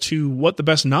as to what the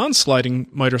best non-sliding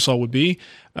miter saw would be?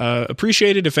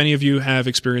 Appreciated if any of you have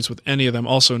experience with any of them.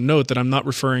 Also note that I'm not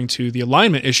referring to the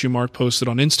alignment issue Mark posted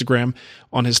on Instagram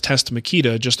on his test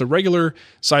Makita, just a regular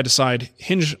side-to-side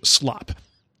hinge slop.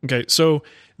 Okay, so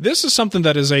this is something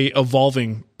that is a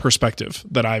evolving perspective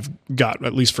that I've got,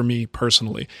 at least for me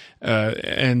personally.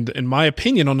 And in my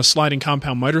opinion on the sliding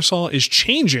compound miter saw is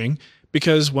changing,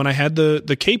 because when I had the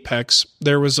Capex,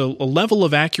 there was a level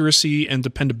of accuracy and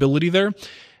dependability there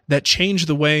that changed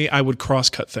the way I would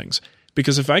cross-cut things.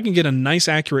 Because if I can get a nice,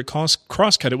 accurate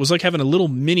cross-cut, it was like having a little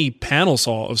mini panel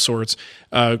saw of sorts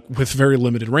with very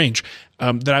limited range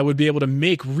that I would be able to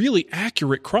make really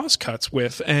accurate cross-cuts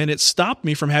with, and it stopped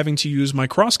me from having to use my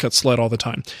cross-cut sled all the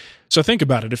time. So think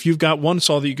about it. If you've got one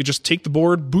saw that you could just take the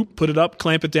board, boop, put it up,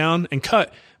 clamp it down, and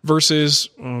cut, versus,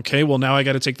 okay, well, now I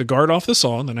got to take the guard off the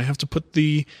saw, and then I have to put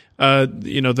the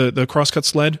cross-cut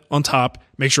sled on top,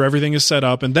 make sure everything is set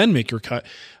up, and then make your cut.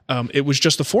 It was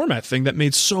just a format thing that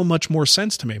made so much more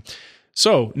sense to me.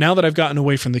 So now that I've gotten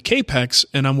away from the Capex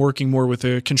and I'm working more with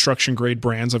the construction grade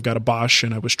brands, I've got a Bosch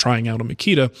and I was trying out a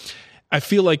Makita, I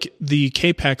feel like the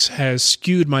Capex has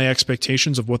skewed my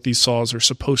expectations of what these saws are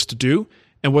supposed to do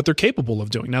and what they're capable of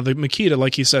doing. Now, the Makita,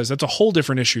 like he says, that's a whole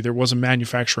different issue. There was a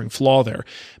manufacturing flaw there.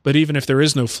 But even if there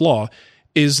is no flaw,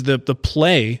 is the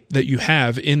play that you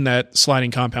have in that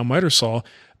sliding compound miter saw,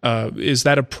 is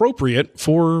that appropriate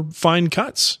for fine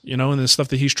cuts, and the stuff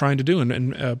that he's trying to do,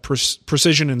 and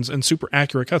precision and super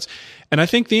accurate cuts? And I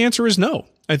think the answer is no.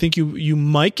 I think you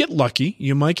might get lucky.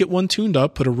 You might get one tuned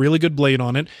up, put a really good blade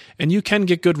on it, and you can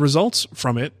get good results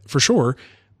from it for sure,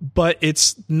 but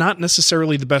it's not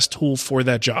necessarily the best tool for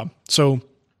that job. So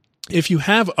if you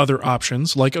have other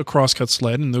options like a crosscut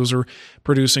sled, and those are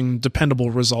producing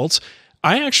dependable results,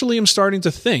 I actually am starting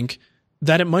to think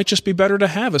that it might just be better to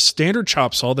have a standard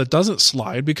chop saw that doesn't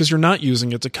slide, because you're not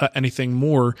using it to cut anything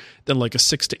more than like a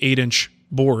 6 to 8 inch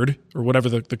board, or whatever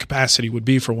the capacity would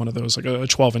be for one of those, like a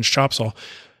 12-inch chop saw.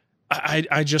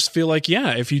 I just feel like,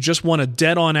 yeah, if you just want a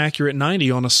dead-on accurate 90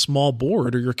 on a small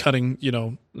board, or you're cutting,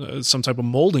 some type of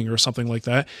molding or something like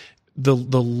that, the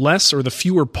less or the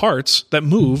fewer parts that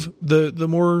move, the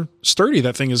more sturdy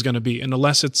that thing is going to be, and the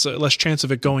less chance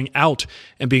of it going out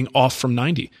and being off from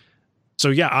 90. So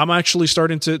yeah, I'm actually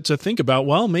starting to think about,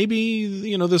 well,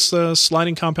 maybe, this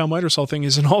sliding compound miter saw thing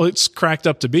isn't all it's cracked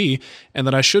up to be, and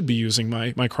that I should be using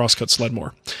my crosscut sled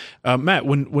more. Matt,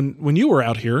 when you were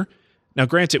out here, now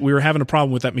granted, we were having a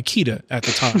problem with that Makita at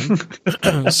the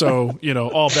time, so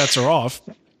all bets are off.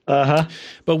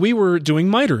 But we were doing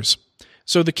miters.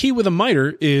 So the key with a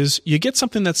miter is you get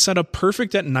something that's set up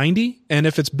perfect at 90, and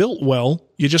if it's built well,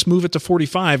 you just move it to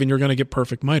 45 and you're going to get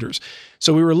perfect miters.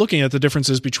 So we were looking at the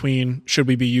differences between, should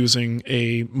we be using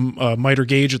a miter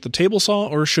gauge at the table saw,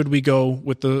 or should we go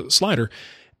with the slider?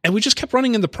 And we just kept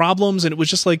running into problems, and it was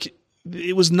just like,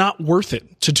 it was not worth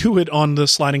it to do it on the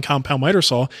sliding compound miter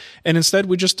saw. And instead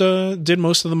we just did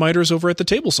most of the miters over at the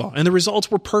table saw, and the results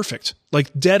were perfect,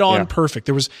 like dead on perfect.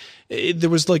 There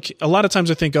was like a lot of times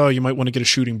I think, oh, you might want to get a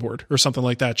shooting board or something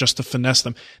like that just to finesse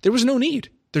them. There was no need.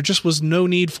 There just was no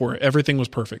need for it. Everything was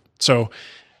perfect. So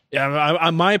yeah,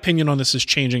 my opinion on this is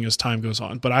changing as time goes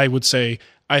on, but I would say,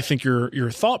 I think your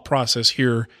thought process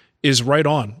here is right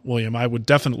on, William. I would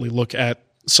definitely look at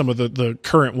some of the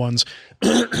current ones.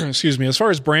 Excuse me. As far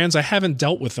as brands, I haven't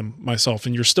dealt with them myself,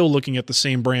 and you're still looking at the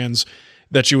same brands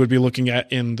that you would be looking at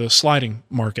in the sliding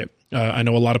market. I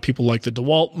know a lot of people like the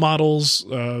DeWalt models.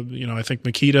 I think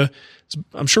Makita.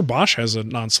 I'm sure Bosch has a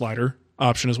non-slider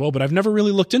option as well, but I've never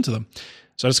really looked into them.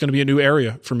 So it's going to be a new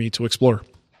area for me to explore.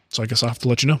 So I guess I'll have to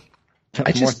let you know.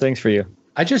 More things for you.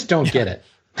 I just don't get it.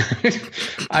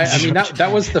 I mean,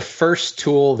 that was the first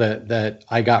tool that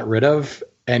I got rid of.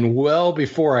 And well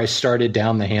before I started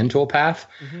down the hand tool path,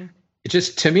 it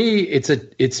just, to me,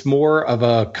 it's more of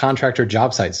a contractor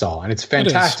job site saw, and it's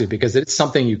fantastic because it's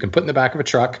something you can put in the back of a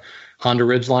truck, Honda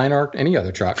Ridgeline or any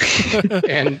other truck,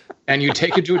 and you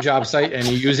take it to a job site and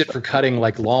you use it for cutting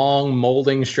like long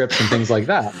molding strips and things like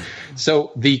that.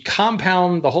 So the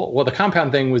compound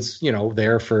thing was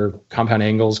there for compound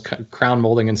angles, crown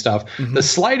molding and stuff. The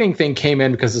sliding thing came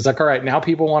in because it's like, all right, now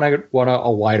people want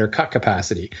a wider cut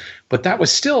capacity, but that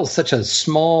was still such a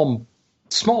small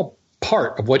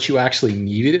part of what you actually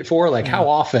needed it for. Like, how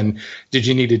often did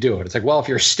you need to do it? It's like, well, if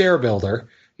you're a stair builder,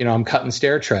 I'm cutting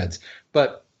stair treads,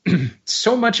 but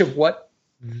so much of what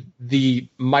the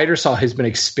miter saw has been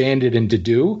expanded into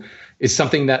do is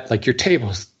something that like your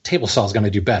table saw is going to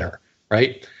do better,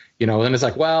 right? And it's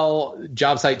like, well,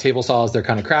 job site table saws, they're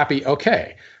kind of crappy.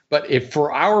 Okay. But if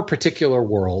for our particular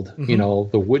world,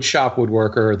 the wood shop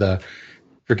woodworker,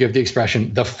 forgive the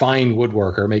expression, the fine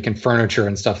woodworker making furniture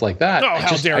and stuff like that. Oh,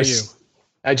 how dare you?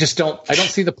 I don't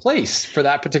see the place for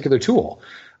that particular tool.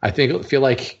 I feel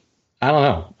like, I don't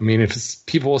know. I mean,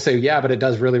 people will say, yeah, but it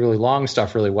does really, really long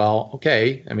stuff really well.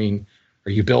 Okay. I mean,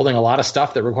 are you building a lot of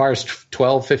stuff that requires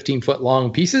 12, 15 foot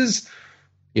long pieces,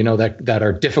 that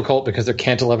are difficult because they're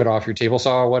cantilevered off your table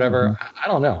saw or whatever? I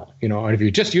don't know. And if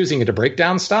you're just using it to break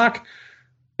down stock,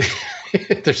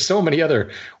 there's so many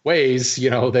other ways,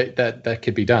 that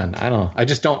could be done. I don't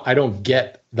know. I don't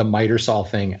get the miter saw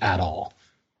thing at all.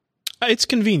 It's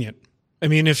convenient. I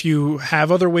mean, if you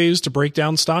have other ways to break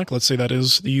down stock, let's say that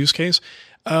is the use case,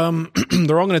 they're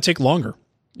all going to take longer,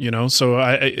 so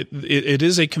it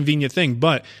is a convenient thing.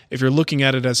 But if you're looking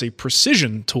at it as a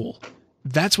precision tool,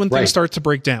 that's when things start to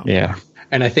break down. Yeah.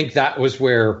 And I think that was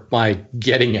where my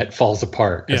getting it falls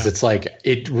apart, because it's like,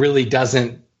 it really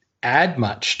doesn't add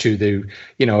much to the,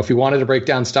 if you wanted to break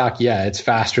down stock, it's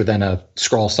faster than a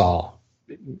scroll saw.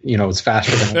 It's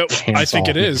faster than a hand I think saw.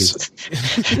 It is.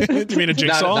 Do you mean a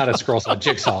jigsaw? Not a scroll saw,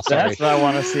 jigsaw. Sorry. That's what I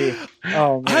want to see.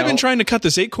 I've been trying to cut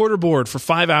this 8-quarter board for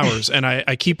 5 hours, and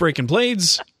I keep breaking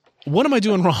blades. What am I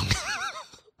doing wrong?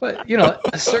 But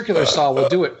a circular saw will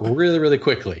do it really, really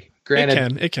quickly.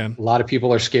 Granted, it can. A lot of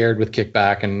people are scared with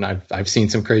kickback, and I've seen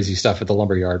some crazy stuff at the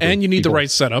lumberyard. And you need the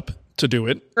right setup to do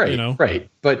it. Right. Right.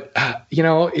 But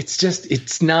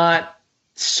it's not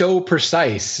so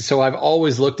precise. So I've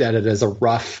always looked at it as a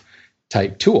rough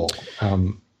type tool.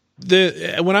 When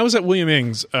I was at William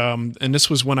Ing's, and this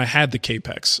was when I had the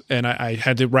Capex, and I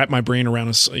had to wrap my brain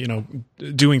around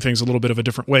doing things a little bit of a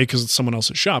different way because it's someone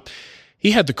else's shop.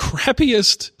 He had the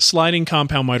crappiest sliding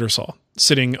compound miter saw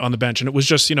sitting on the bench, and it was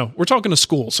just, we're talking a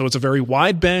school, so it's a very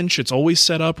wide bench. It's always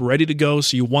set up, ready to go.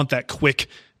 So you want that quick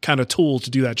kind of tool to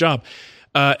do that job.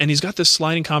 And he's got this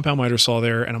sliding compound miter saw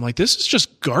there, and I'm like, this is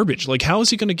just garbage. Like, how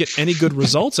is he going to get any good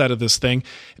results out of this thing?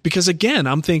 Because again,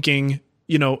 I'm thinking,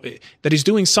 that he's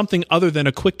doing something other than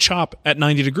a quick chop at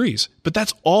 90 degrees, but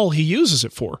that's all he uses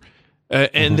it for.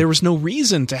 And there was no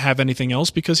reason to have anything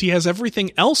else because he has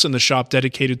everything else in the shop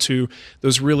dedicated to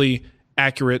those really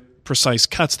accurate precise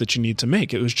cuts that you need to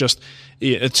make. It was just,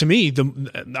 to me,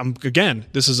 again,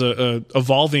 this is a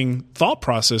evolving thought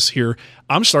process here.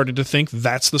 I'm starting to think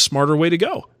that's the smarter way to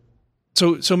go.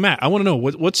 So Matt, I want to know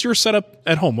what's your setup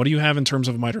at home? What do you have in terms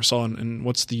of a miter saw, and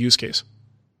what's the use case?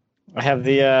 I have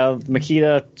the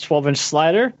Makita 12-inch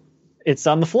slider. It's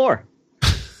on the floor.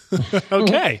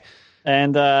 Okay.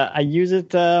 And I use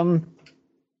it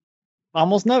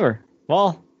almost never.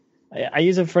 Well, I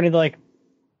use it for any, like,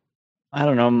 I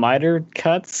don't know, miter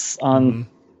cuts on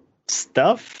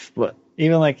stuff. But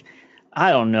even, like,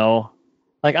 I don't know.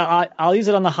 Like, I'll use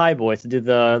it on the high boy to do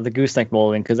the gooseneck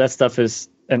molding, because that stuff is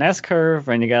an S-curve,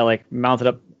 and you got to, like, mount it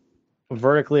up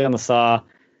vertically on the saw,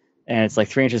 and it's, like,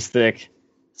 3 inches thick.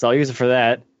 So I'll use it for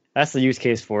that. That's the use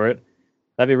case for it.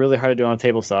 That'd be really hard to do on a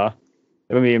table saw.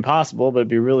 It wouldn't be impossible, but it'd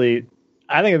be really...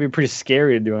 I think it'd be pretty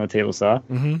scary to do on a table saw.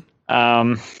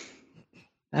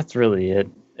 That's really it.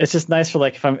 It's just nice for,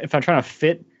 like, if I'm trying to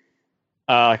fit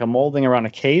like a molding around a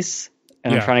case,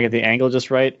 and I'm trying to get the angle just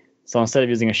right. So instead of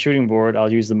using a shooting board,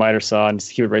 I'll use the miter saw and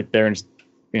just keep it right there and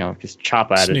just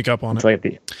chop at it. Sneak up on it. Until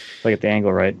I get the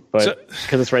angle right. But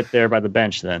because it's right there by the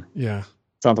bench then. Yeah.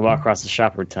 So I don't have to walk across the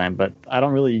shop every time. But I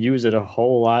don't really use it a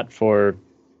whole lot for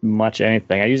much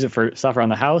anything. I use it for stuff around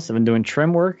the house. I've been doing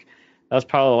trim work. That was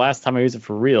probably the last time I used it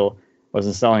for real, was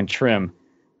installing trim.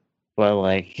 But,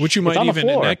 like, which you might even,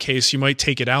 in that case, you might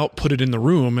take it out, put it in the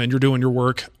room, and you're doing your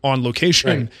work on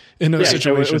location in those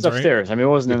situations. It was upstairs. Right? I mean, it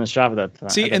wasn't in the shop at that time.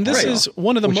 See, and this is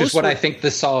one of the which most... is what I think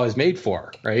this saw is made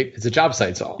for, right? It's a job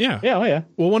site saw. Yeah. Yeah.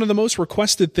 Well, one of the most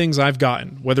requested things I've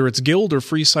gotten, whether it's Guild or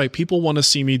Free Site, people want to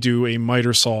see me do a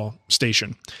miter saw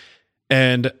station.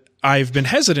 And I've been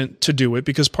hesitant to do it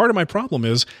because part of my problem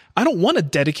is I don't want a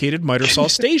dedicated miter saw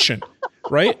station.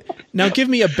 Right? Now give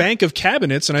me a bank of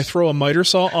cabinets and I throw a miter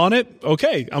saw on it.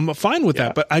 Okay, I'm fine with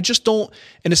that. But I just don't,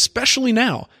 and especially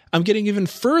now, I'm getting even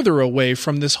further away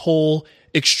from this whole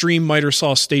extreme miter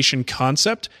saw station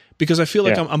concept because I feel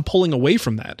like I'm pulling away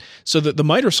from that. So that the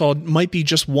miter saw might be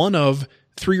just one of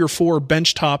 3 or 4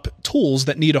 benchtop tools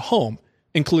that need a home,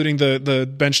 including the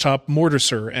benchtop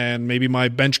mortiser and maybe my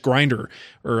bench grinder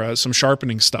or some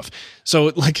sharpening stuff.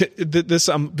 So, like, this,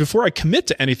 before I commit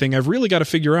to anything, I've really got to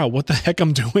figure out what the heck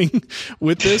I'm doing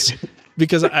with this,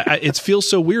 because it feels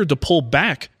so weird to pull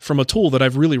back from a tool that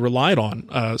I've really relied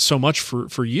on so much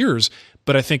for years.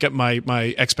 But I think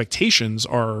my expectations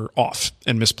are off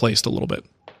and misplaced a little bit.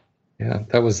 Yeah,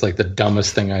 that was like the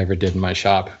dumbest thing I ever did in my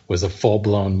shop, was a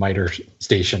full-blown miter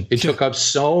station. It took up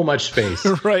so much space.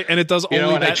 Right, and it does only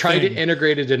that and I tried to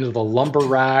integrate it into the lumber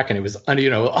rack, and it was,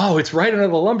 it's right under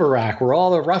the lumber rack where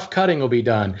all the rough cutting will be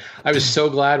done. I was so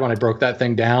glad when I broke that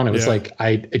thing down. It was like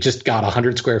it just got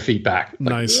 100 square feet back.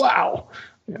 Nice. Wow.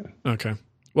 Yeah. Okay.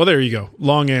 Well, there you go.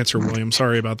 Long answer, William.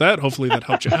 Sorry about that. Hopefully that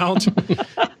helped you out.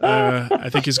 I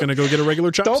think he's going to go get a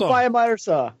regular chop saw. Don't buy a miter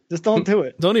saw. Just don't do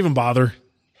it. Don't even bother.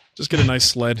 Just get a nice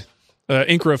sled.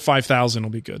 Incra 5000 will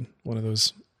be good. One of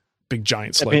those big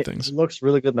giant sled things. It looks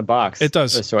really good in the box. It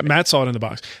does. Matt saw it in the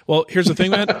box. Well, here's the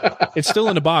thing, Matt. It's still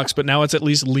in the box, but now it's at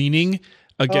least leaning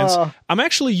against. I'm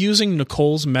actually using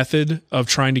Nicole's method of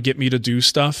trying to get me to do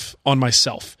stuff on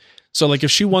myself. So, like,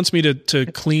 if she wants me to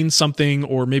clean something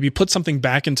or maybe put something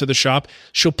back into the shop,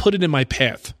 she'll put it in my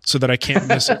path so that I can't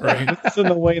miss it, right? It's in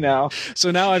the way now.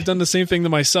 So now I've done the same thing to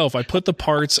myself. I put the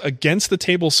parts against the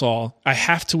table saw. I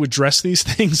have to address these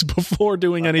things before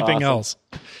doing anything else.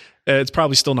 It's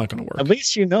probably still not going to work. At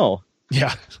least you know.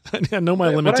 Yeah, I know my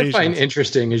limitations. What I find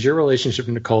interesting is your relationship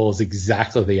with Nicole is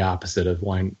exactly the opposite of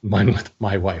mine with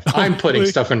my wife. I'm putting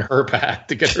stuff in her path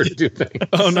to get her to do things.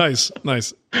 Oh, nice.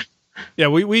 Yeah,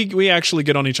 we actually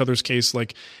get on each other's case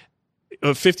like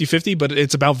 50-50, but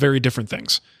it's about very different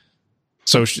things.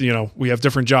 So, we have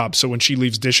different jobs. So when she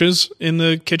leaves dishes in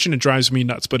the kitchen, it drives me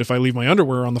nuts. But if I leave my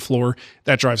underwear on the floor,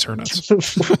 that drives her nuts. So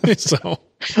it's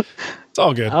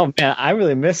all good. Oh, man, I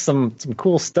really missed some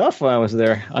cool stuff when I was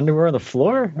there. Underwear on the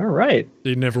floor? All right.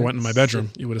 You never went in my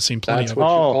bedroom. You would have seen plenty of it. That's what you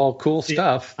call cool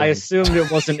stuff. I assumed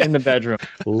it wasn't in the bedroom.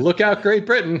 Look out, Great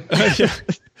Britain.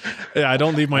 Yeah, I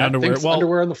don't leave my underwear. Well,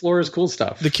 underwear on the floor is cool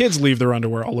stuff. The kids leave their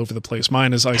underwear all over the place.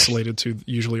 Mine is isolated to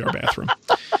usually our bathroom.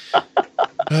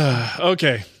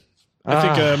 Okay. I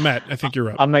think, Matt, I think you're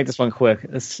up. I'll make this one quick.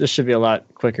 This should be a lot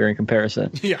quicker in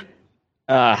comparison. Yeah.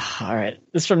 All right.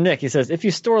 This is from Nick. He says, if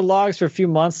you store logs for a few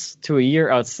months to a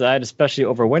year outside, especially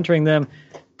overwintering them,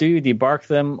 do you debark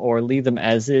them or leave them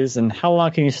as is? And how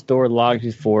long can you store logs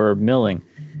before milling?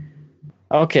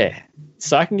 Okay.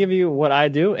 So I can give you what I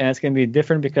do, and it's going to be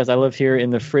different because I live here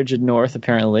in the frigid north,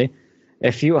 apparently.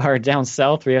 If you are down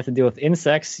south where you have to deal with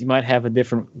insects, you might have a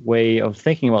different way of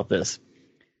thinking about this.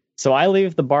 So I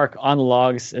leave the bark on the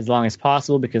logs as long as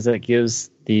possible because it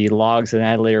gives the logs an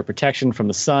added layer of protection from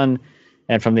the sun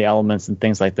and from the elements and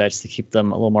things like that, just to keep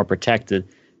them a little more protected.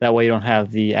 That way you don't have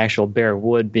the actual bare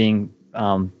wood being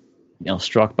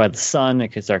struck by the sun. It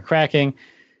could start cracking,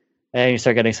 and you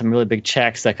start getting some really big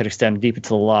checks that could extend deep into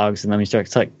the logs. And then when you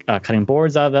start cutting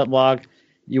boards out of that log,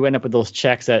 you end up with those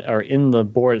checks that are in the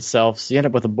board itself. So you end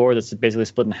up with a board that's basically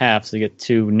split in half. So you get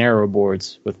two narrow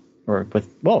boards how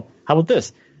about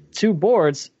this? Two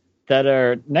boards that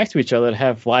are next to each other that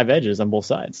have live edges on both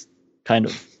sides, kind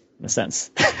of, in a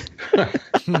sense.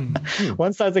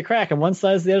 One side's a crack and one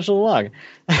side's the edge of the log.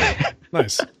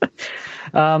 Nice.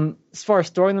 As far as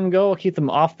storing them go, keep them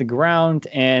off the ground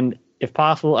and, if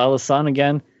possible, out of the sun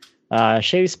again.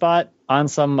 Shady spot on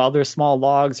some other small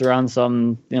logs or on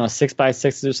some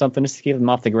 6x6s or something, just to keep them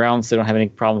off the ground so they don't have any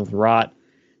problem with rot.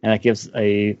 And it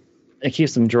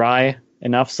keeps them dry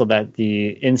enough so that the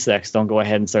insects don't go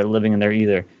ahead and start living in there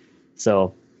either.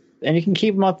 So, and you can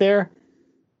keep them out there.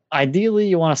 Ideally,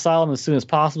 you want to saw them as soon as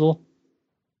possible.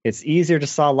 It's easier to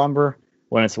saw lumber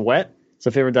when it's wet. So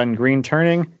if you've ever done green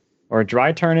turning or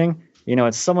dry turning,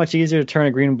 it's so much easier to turn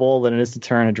a green bowl than it is to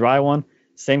turn a dry one.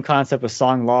 Same concept with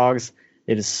sawing logs.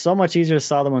 It is so much easier to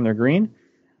saw them when they're green.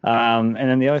 And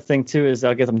then the other thing, too, is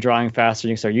that'll get them drying faster.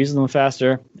 You can start using them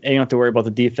faster. And you don't have to worry about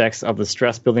the defects of the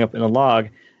stress building up in the log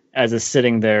as it's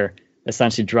sitting there,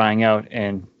 essentially drying out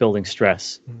and building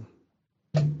stress.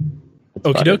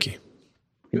 Okie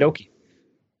dokie.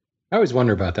 I always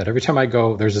wonder about that. Every time I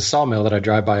go, there's a sawmill that I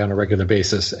drive by on a regular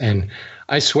basis, and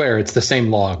I swear it's the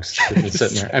same logs that are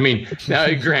sitting there. I mean,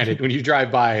 now, granted, when you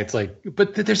drive by, it's like,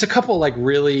 but there's a couple like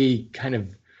really kind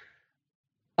of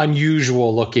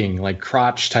unusual looking, like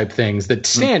crotch type things that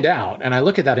stand out. And I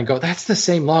look at that and go, that's the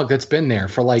same log that's been there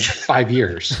for like 5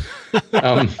 years.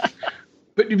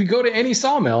 But if you go to any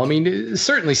sawmill, I mean,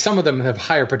 certainly some of them have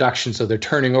higher production, so they're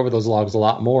turning over those logs a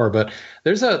lot more. But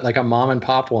there's a mom and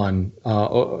pop one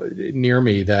near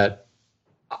me that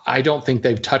I don't think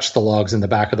they've touched the logs in the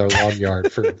back of their log yard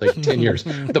for like 10 years.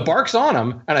 The bark's on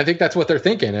them, and I think that's what they're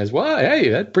thinking is, well, hey,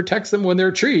 that protects them when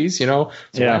they're trees, so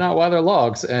why not while they're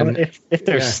logs? And if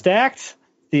they're stacked,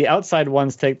 the outside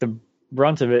ones take the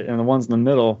brunt of it, and the ones in the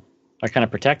middle are kind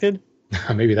of protected.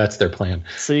 Maybe that's their plan.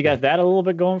 So you got that a little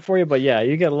bit going for you, but yeah,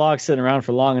 you get a log sitting around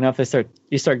for long enough,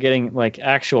 you start getting like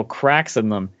actual cracks in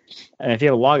them. And if you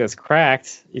have a log that's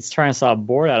cracked, it's trying to saw a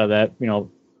board out of that,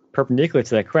 perpendicular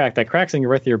to that crack's going to go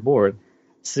right through your board.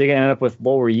 So you're going to end up with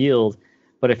lower yield.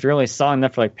 But if you're only sawing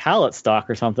that for like pallet stock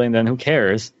or something, then who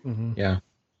cares? Mm-hmm. Yeah.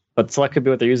 But so that could be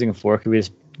what they're using it for. It could be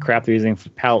just crap they're using for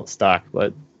pallet stock.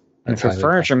 But for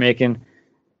furniture making,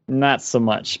 not so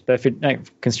much. But if you're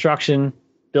like construction,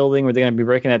 building, where they're going to be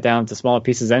breaking that down to smaller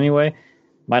pieces anyway,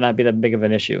 might not be that big of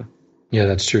an issue. Yeah,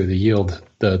 that's true. The yield,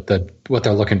 what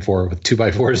they're looking for with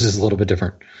 2x4s is a little bit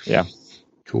different. Yeah.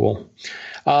 Cool.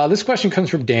 This question comes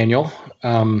from Daniel.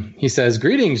 He says,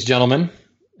 "Greetings, gentlemen,"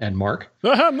 and Mark.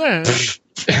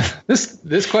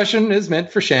 This question is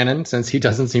meant for Shannon, since he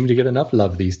doesn't seem to get enough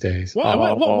love these days.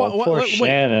 Poor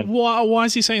Shannon. Why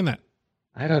is he saying that?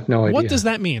 I have no idea. What does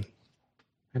that mean?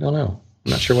 I don't know.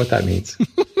 I'm not sure what that means.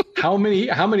 How many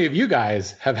of you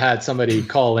guys have had somebody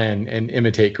call in and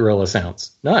imitate gorilla sounds?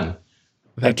 None.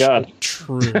 Thank God.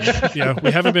 True. Yeah,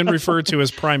 we haven't been referred to as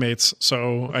primates,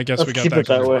 so I guess we got that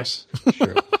going for us.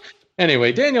 Sure.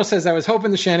 Anyway, Daniel says, "I was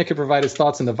hoping the Shannon could provide his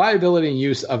thoughts on the viability and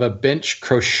use of a bench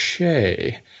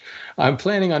crochet. I'm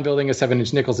planning on building a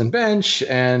 7-inch Nicholson bench,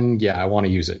 and I want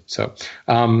to use it. So,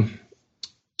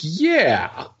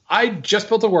 I just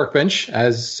built a workbench,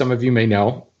 as some of you may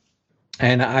know,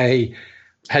 and I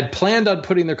had planned on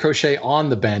putting the crochet on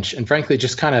the bench, and frankly,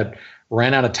 just kind of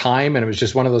ran out of time, and it was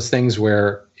just one of those things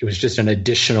where it was just an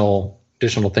additional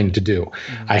thing to do.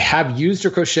 Mm-hmm. I have used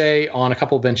a crochet on a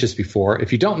couple of benches before.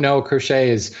 If you don't know, crochet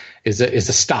is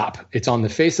a stop. It's on the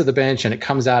face of the bench, and it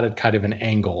comes out at kind of an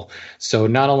angle. So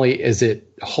not only is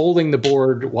it holding the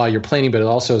board while you're planing, but it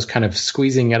also is kind of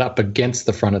squeezing it up against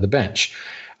the front of the bench.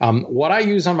 What I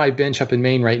use on my bench up in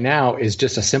Maine right now is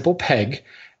just a simple peg,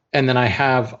 and then I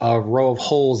have a row of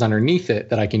holes underneath it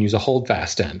that I can use a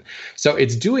holdfast in. So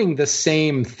it's doing the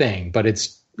same thing, but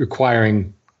it's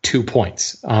requiring 2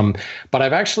 points. But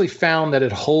I've actually found that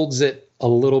it holds it a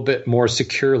little bit more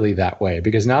securely that way,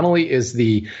 because not only is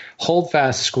the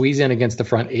holdfast squeeze in against the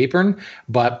front apron,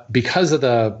 but because of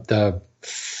the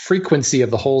frequency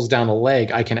of the holes down the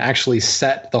leg, I can actually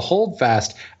set the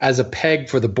holdfast as a peg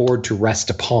for the board to rest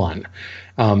upon.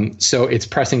 So it's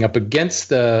pressing up against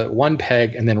the one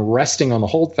peg and then resting on the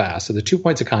holdfast. So the 2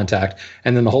 points of contact,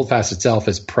 and then the holdfast itself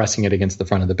is pressing it against the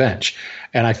front of the bench.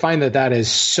 And I find that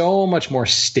is so much more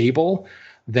stable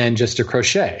than just a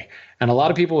crochet. And a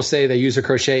lot of people will say they use a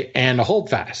crochet and a hold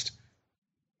fast.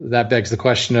 That begs the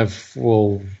question of,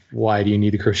 well, why do you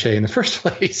need a crochet in the first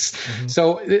place? Mm-hmm.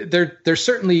 So there's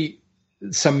certainly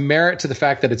some merit to the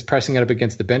fact that it's pressing it up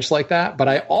against the bench like that. But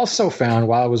I also found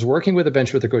while I was working with a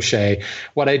bench with a crochet,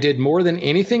 what I did more than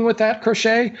anything with that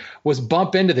crochet was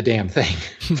bump into the damn thing.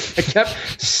 I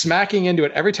kept smacking into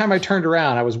it. Every time I turned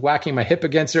around, I was whacking my hip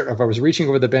against it. Or if I was reaching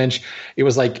over the bench, it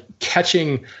was like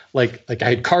catching, like I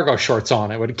had cargo shorts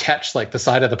on. It would catch like the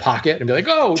side of the pocket and be like,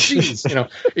 oh, geez.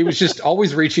 It was just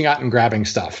always reaching out and grabbing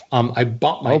stuff. I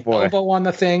bumped my elbow on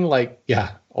the thing.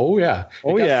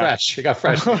 Fresh. It got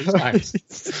fresh times.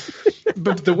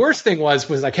 But the worst thing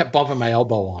was I kept bumping my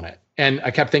elbow on it. And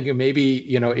I kept thinking maybe,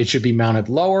 it should be mounted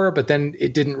lower, but then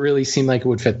it didn't really seem like it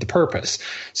would fit the purpose.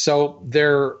 So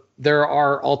there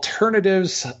are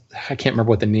alternatives. I can't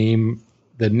remember what the name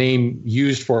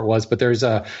used for it was, but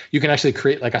you can actually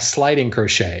create like a sliding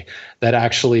crochet that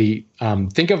actually,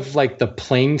 think of like the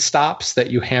plane stops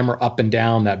that you hammer up and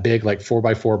down that big, like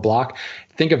 4x4 block.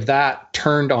 Think of that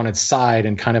turned on its side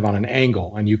and kind of on an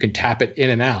angle, and you can tap it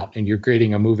in and out and you're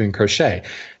creating a moving crochet.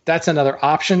 That's another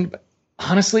option. But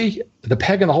honestly, the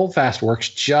peg and the hold fast works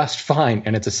just fine.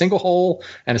 And it's a single hole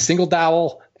and a single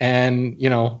dowel and,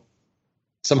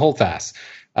 some hold fast.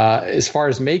 As far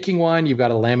as making one, you've got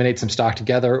to laminate some stock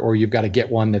together, or you've got to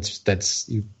get one that's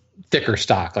thicker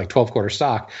stock, like 12-quarter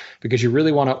stock, because you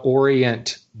really want to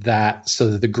orient that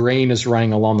so that the grain is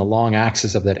running along the long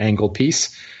axis of that angled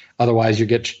piece. Otherwise, you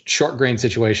get short grain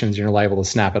situations and you're liable to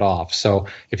snap it off. So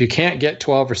if you can't get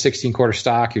 12 or 16-quarter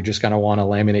stock, you're just going to want to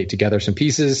laminate together some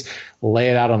pieces, lay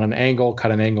it out on an angle,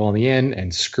 cut an angle on the end,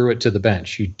 and screw it to the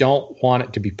bench. You don't want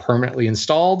it to be permanently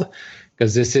installed,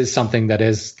 because this is something that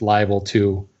is liable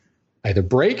to either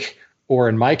break, or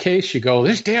in my case, you go,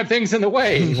 this damn thing's in the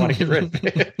way, and you want to get rid of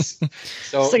it.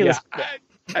 So yeah,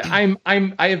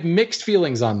 I have mixed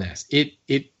feelings on this. It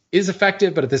is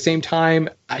effective, but at the same time,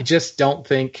 I just don't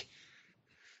think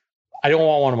I don't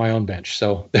want one on my own bench.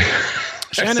 So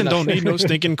Shannon don't need no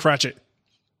stinking crotchet.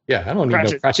 Yeah, I don't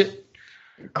need no crotchet.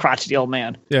 Crotchety old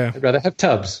man. Yeah, I'd rather have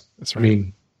tubs. That's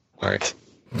right. All right.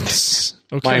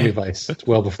 Okay. Miami Vice. It's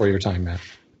well before your time, man.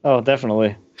 Oh,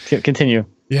 definitely. Continue.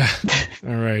 Yeah.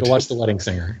 All right. Go watch The Wedding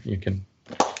Singer. You can.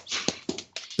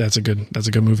 That's a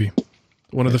good movie.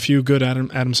 One of the few good Adam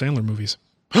Sandler movies.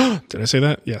 Did I say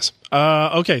that? Yes.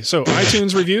 Okay. So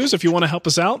iTunes reviews. If you want to help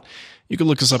us out, you can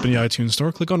look us up in the iTunes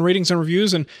store, click on ratings and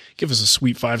reviews, and give us a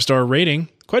sweet 5-star rating.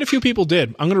 Quite a few people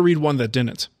did. I'm going to read one that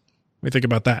didn't. What do you think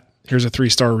about that? Here's a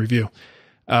 3-star review.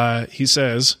 He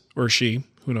says, or she,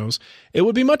 who knows, it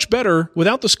would be much better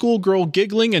without the schoolgirl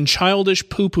giggling and childish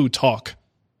poo-poo talk.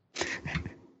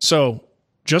 So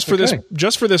just for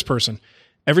this person,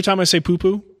 every time I say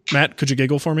poo-poo, Matt, could you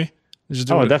giggle for me? Just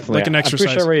do definitely. Like an exercise. I'm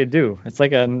pretty sure I already do. It's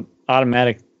like an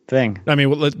automatic thing. I mean,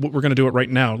 we're going to do it right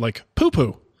now. Like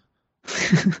poo-poo.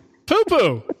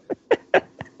 Poo-poo.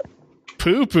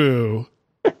 Poo-poo.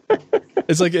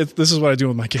 It's like, this is what I do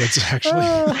with my kids, actually.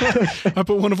 I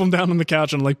put one of them down on the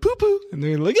couch and I'm like, poo-poo. And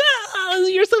they're like,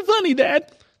 you're so funny,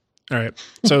 Dad. All right.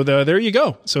 So there you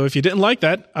go. So if you didn't like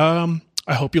that, I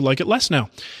hope you like it less now.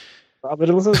 Probably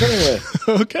didn't listen anyway.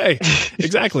 Okay.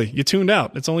 Exactly. You tuned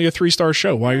out. It's only a 3-star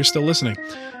show. Why you're still listening?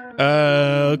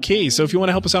 Okay, so if you want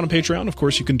to help us out on Patreon, of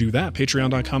course you can do that.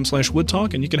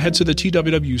 Patreon.com/WoodTalk, and you can head to the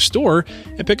TWW store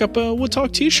and pick up a Wood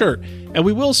Talk t-shirt. And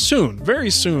we will soon,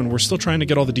 very soon. We're still trying to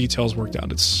get all the details worked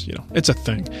out. It's a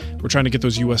thing. We're trying to get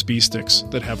those USB sticks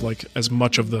that have like as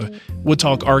much of the Wood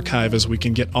Talk archive as we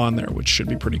can get on there, which should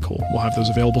be pretty cool. We'll have those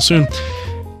available soon.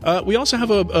 We also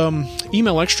have a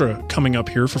email extra coming up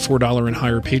here for $4 and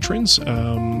higher patrons.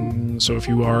 So if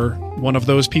you are one of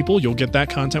those people, you'll get that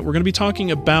content. We're going to be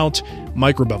talking about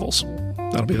microbevels.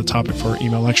 That'll be the topic for our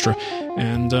email extra.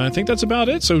 And I think that's about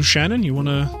it. So Shannon, you want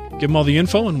to give them all the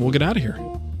info and we'll get out of here.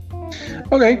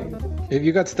 Okay. If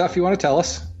you got stuff you want to tell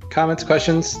us, comments,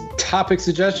 questions, topic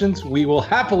suggestions, we will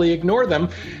happily ignore them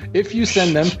if you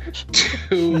send them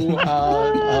to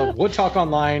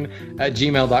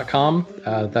woodtalkonline@gmail.com.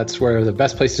 That's where the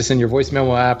best place to send your voice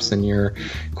memo apps and your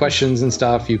questions and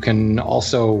stuff. You can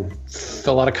also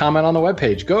fill out a comment on the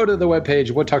webpage. Go to the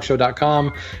webpage,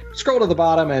 woodtalkshow.com, scroll to the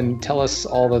bottom and tell us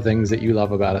all the things that you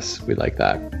love about us. We like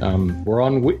that. We're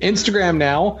on Instagram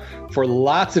now for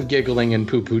lots of giggling and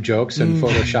poo-poo jokes and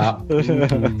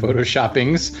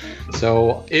photoshoppings.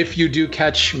 So if you do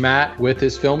catch Matt with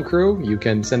his film crew, you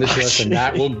can send it to us, and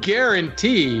that will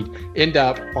guaranteed end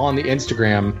up on the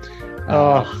Instagram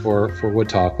for Wood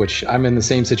Talk, which I'm in the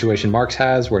same situation Mark's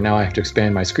has, where now I have to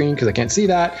expand my screen because I can't see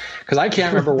that, because I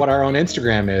can't remember what our own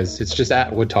Instagram is. It's just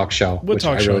at Wood Talk Show. Wood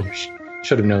Talk Show.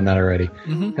 Should have known that already.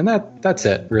 Mm-hmm. And that's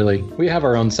it, really. We have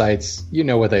our own sites. You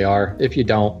know what they are. If you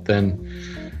don't, then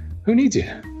who needs you?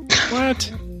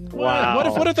 What? Wow.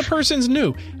 What if the person's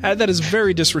new? That is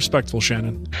very disrespectful,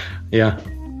 Shannon. Yeah,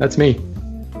 that's me.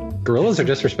 Gorillas are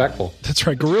disrespectful. That's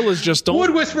right. Gorillas just don't.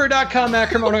 Woodwhisperer.com,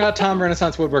 macromono.com,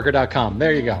 renaissancewoodworker.com.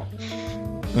 There you go.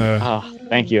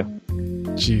 Thank you.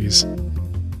 Jeez.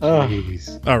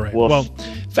 Jeez. All right. Woof. Well,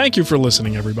 thank you for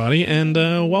listening, everybody, and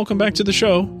welcome back to the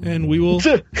show. And we will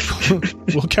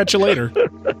we'll catch you later.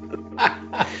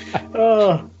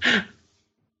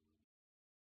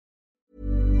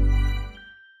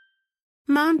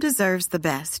 Mom deserves the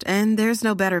best, and there's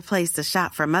no better place to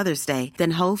shop for Mother's Day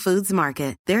than Whole Foods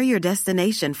Market. They're your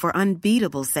destination for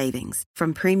unbeatable savings,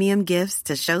 from premium gifts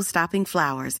to show-stopping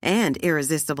flowers and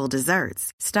irresistible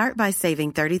desserts. Start by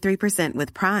saving 33%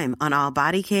 with Prime on all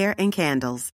body care and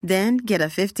candles. Then get a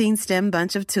 15-stem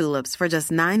bunch of tulips for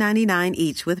just $9.99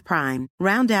 each with Prime.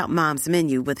 Round out Mom's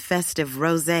menu with festive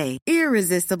rosé,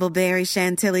 irresistible berry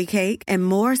chantilly cake, and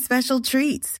more special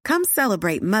treats. Come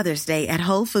celebrate Mother's Day at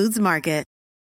Whole Foods Market.